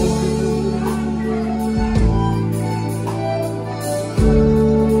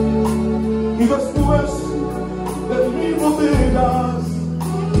 Y después de mil botellas,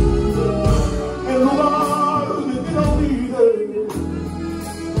 en lugar de que la olvide,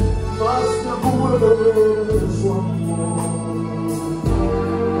 más me acuerdo de su amor.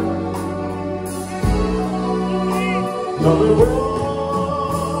 Ya me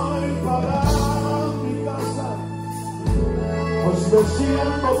voy para mi casa, pues me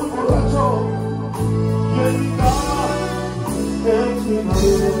siento muy borracho y en mi cama, en mi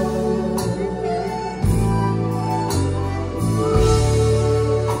madera.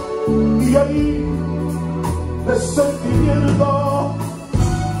 Y ahí, de sentimiento,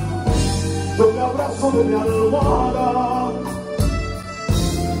 yo me abrazo de mi almohada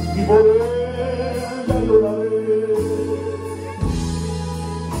y por ella lloraré.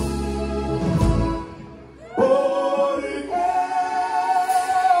 Porque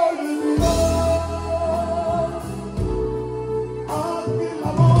olvidar aquel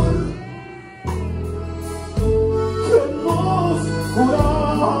amor que nos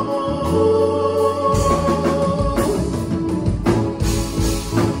juramos.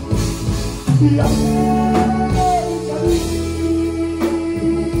 Y aquel cariño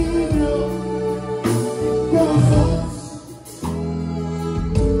que los dos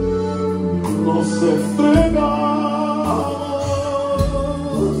nos entregamos.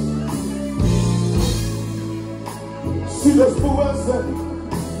 Si después de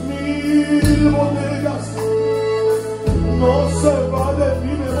mil botellas no se va de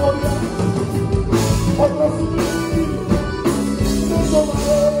mi memoria, otras mil me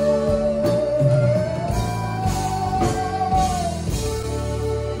tomaré.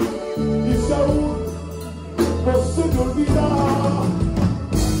 No se me olvida,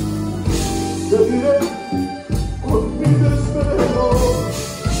 te diré con mi desvelo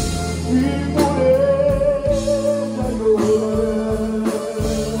y por ella lloraré.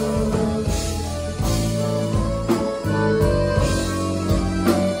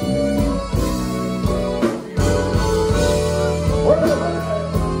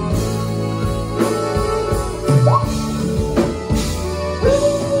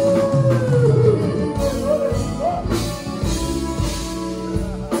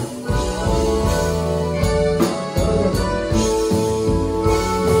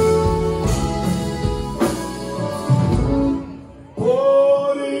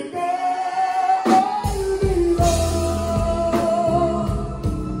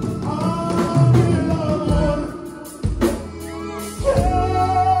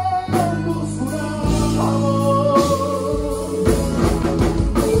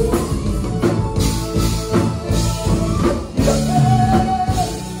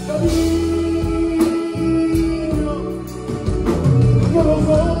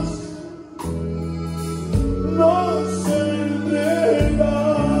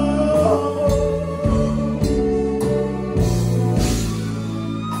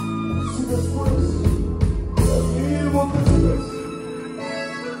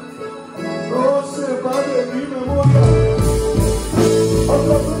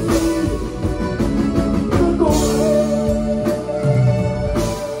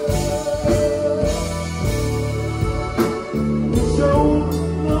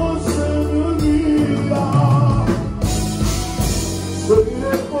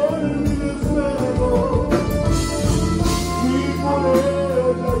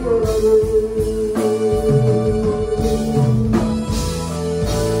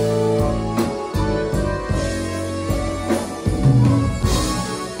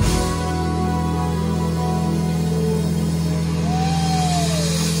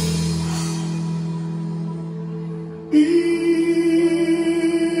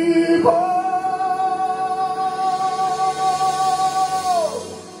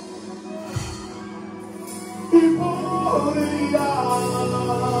 y podría.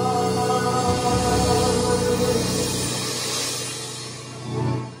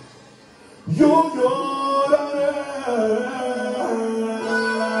 Yo lloraré.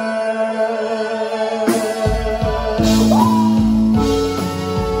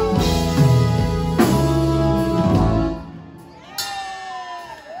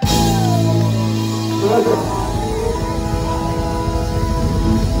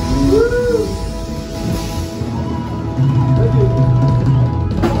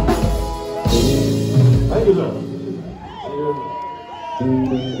 Thank you, sir.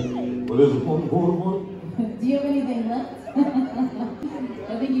 What is it? Do you have anything left?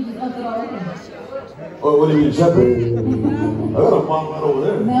 I think you just left it all open. Oh, what do you mean, shepherd? I got a bomb right over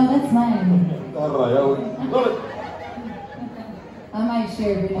there. No, that's mine. Look, I might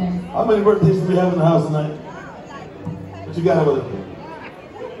share every night. how many birthdays do we have in the house tonight? What you got over there?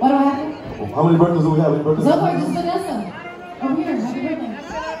 What do I have? How many birthdays do we have? Any birthdays? So far, just Vanessa. Over here, happy birthday.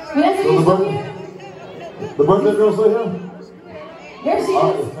 Vanessa, So you the still birthday- here? The birthday girl still here? There she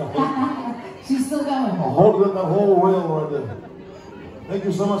is. She's still going. Holding up that whole rail right there. Thank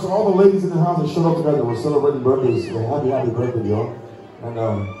you so much to all the ladies in the house that showed up tonight that were celebrating birthdays. Happy birthday, y'all. And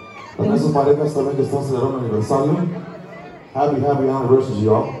también sus parejas también que están celebrando aniversario. Happy anniversary,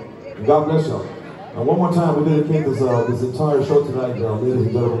 y'all. And God bless y'all. And one more time, we dedicate this entire show tonight, ladies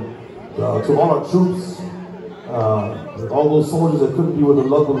and gentlemen, to all our troops, all those soldiers that couldn't be with their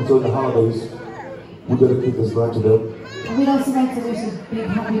loved ones during the holidays. We dedicate this night to them. And we'd also like to wish a big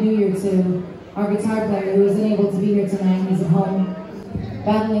Happy New Year to our guitar player who isn't able to be here tonight. He's at home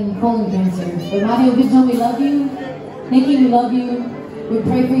battling colon cancer. But Mario Vigil, we love you. Nikki, we love you. We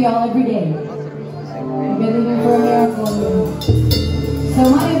pray for y'all every day. We're believing for a miracle in you. So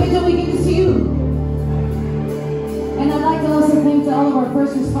Mario Vigil, we give this to you. And I'd like to also thank to all of our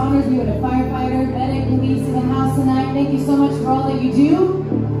first responders. We have a firefighter, medic, police in the house tonight. Thank you so much for all that you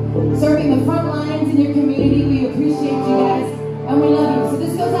do. Serving the front lines in your community. We appreciate you guys and we love you. So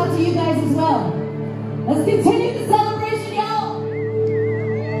this goes out to you guys as well. Let's continue the celebration, y'all.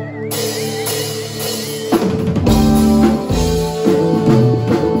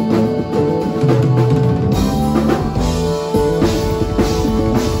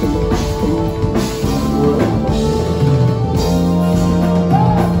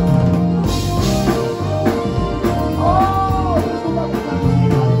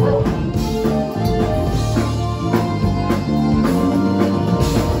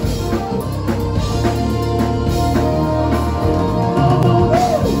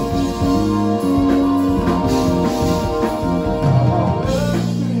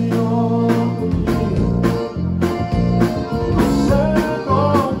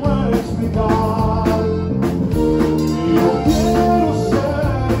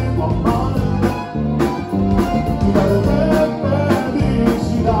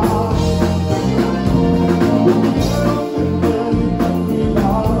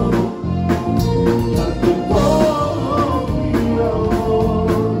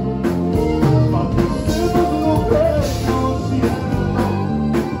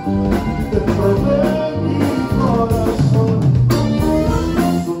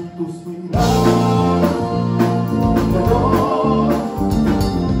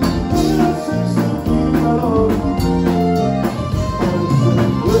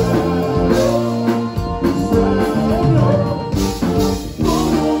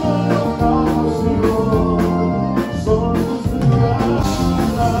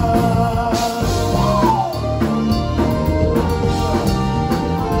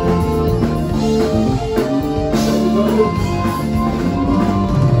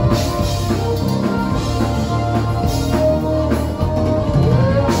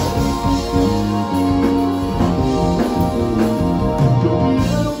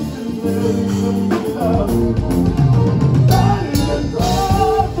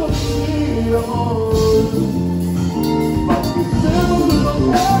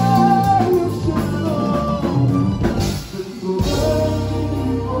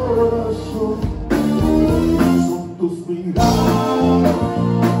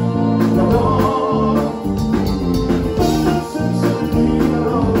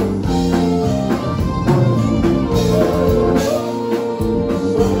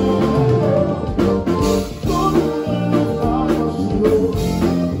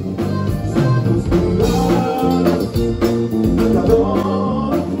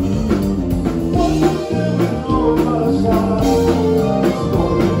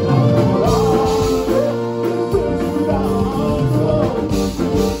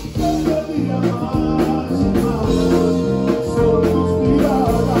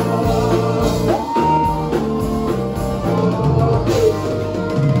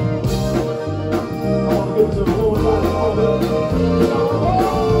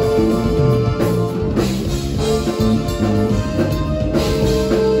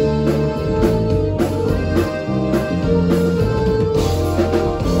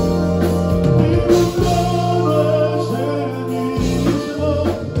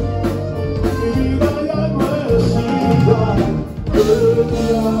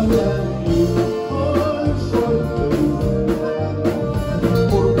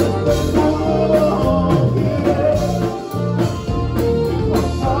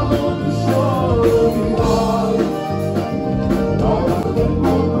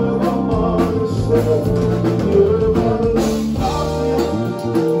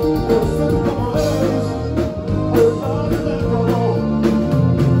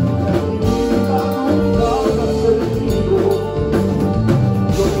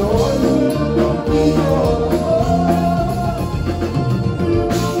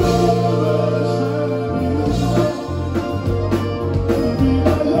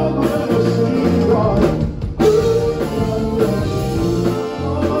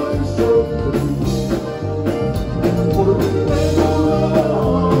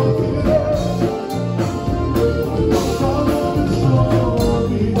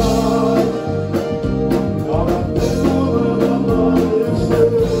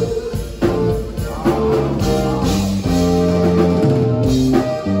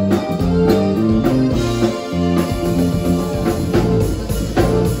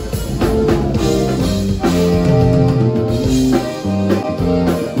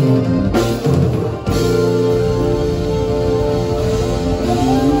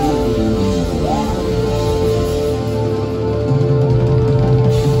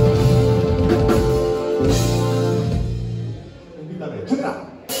 it. Check it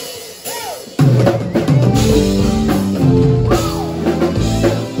out.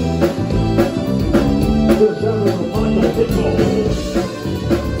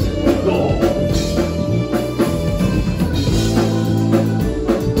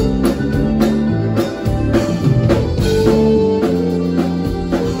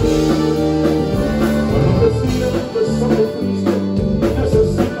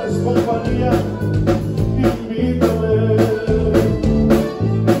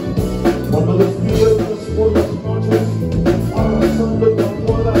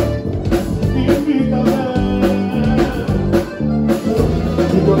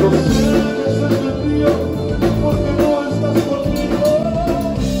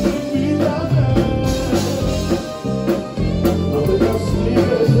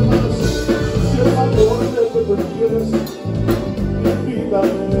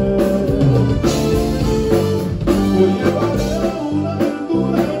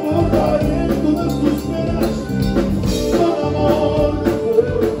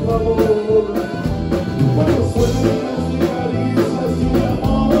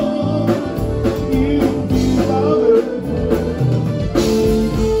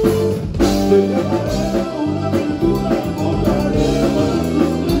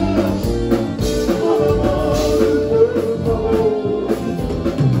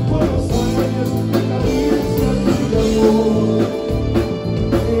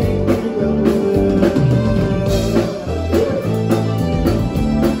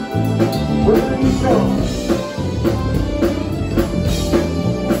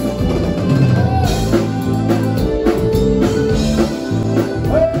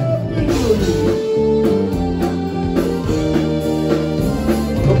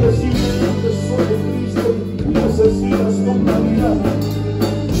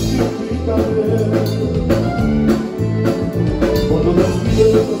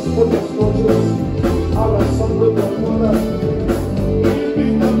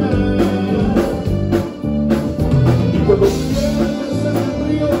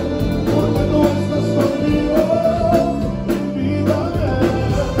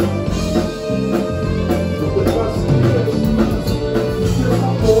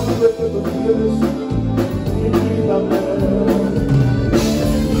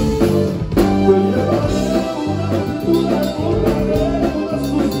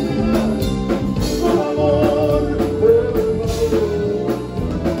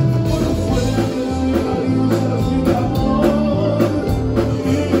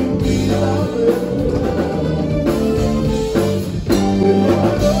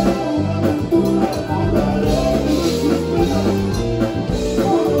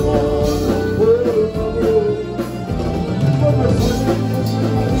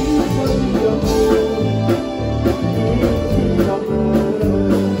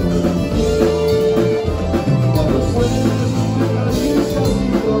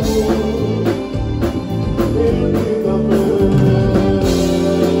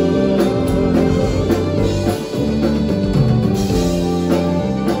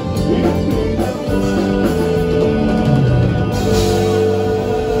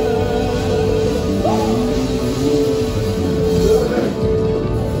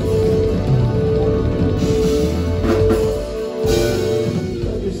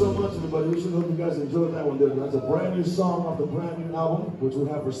 Which we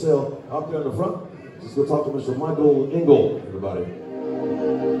have for sale out there in the front. Let's go talk to Mr. Michael Engel, everybody.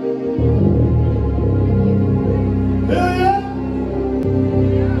 Hell yeah!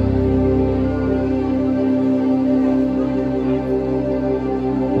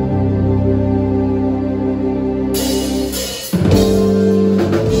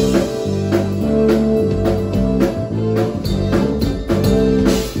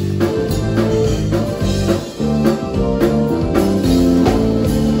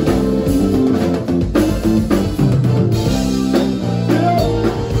 Yeah.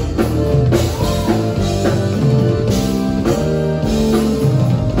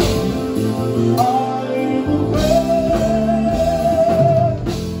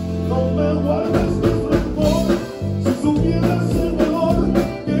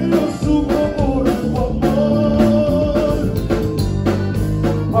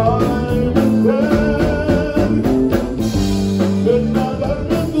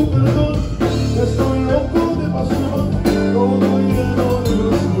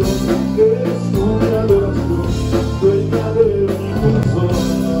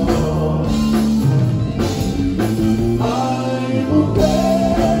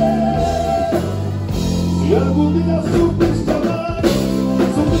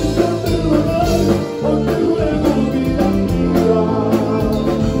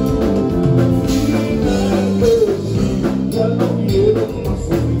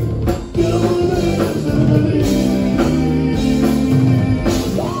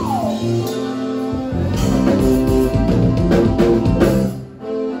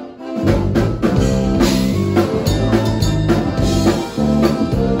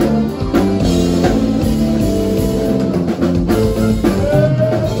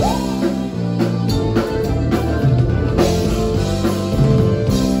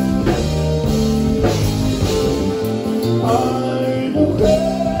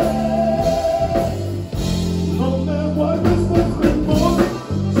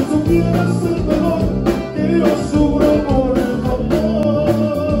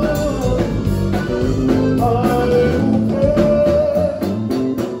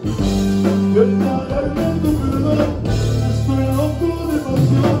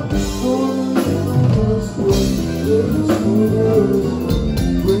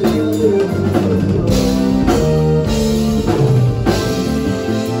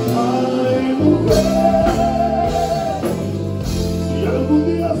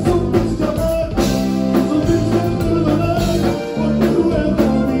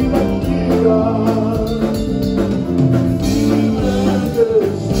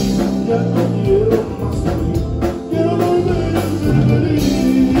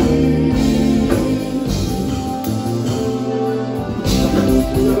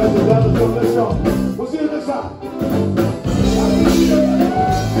 Let's go. We'll see you this time.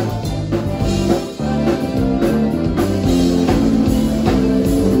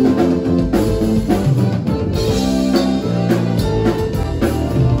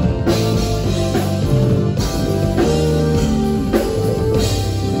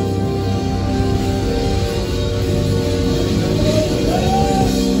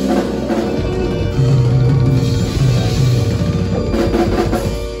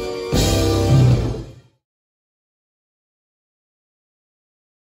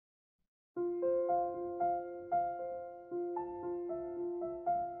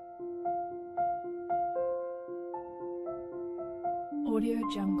 Audio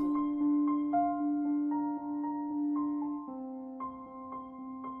Jungle.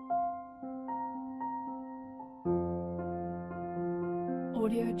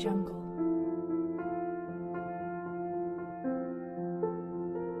 Audio Jungle.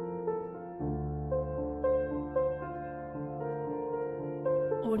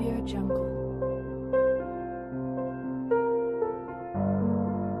 Audio Jungle.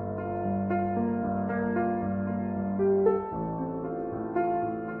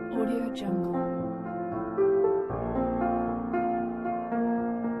 Audio Jungle.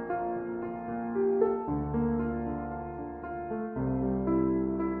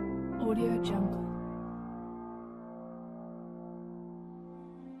 Audio Jungle.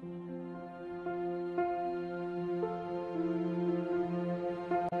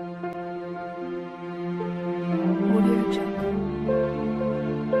 Audio Jungle.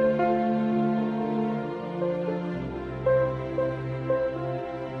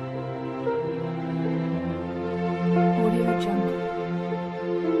 Audio Jungle. Audio Jungle.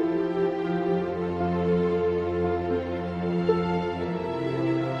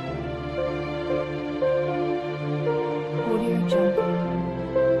 Audio Jungle.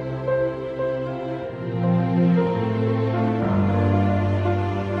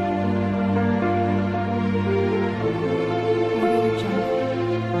 Audio Jungle.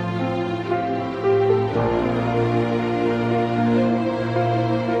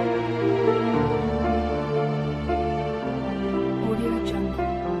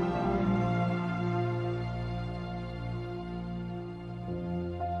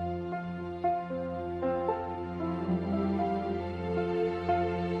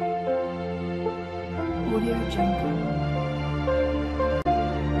 Audio Jungle.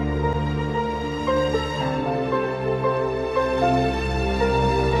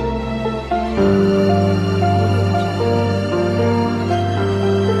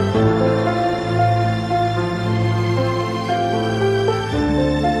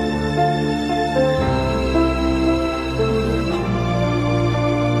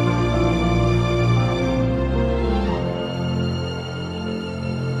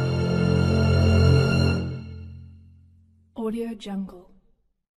 Audio Jungle.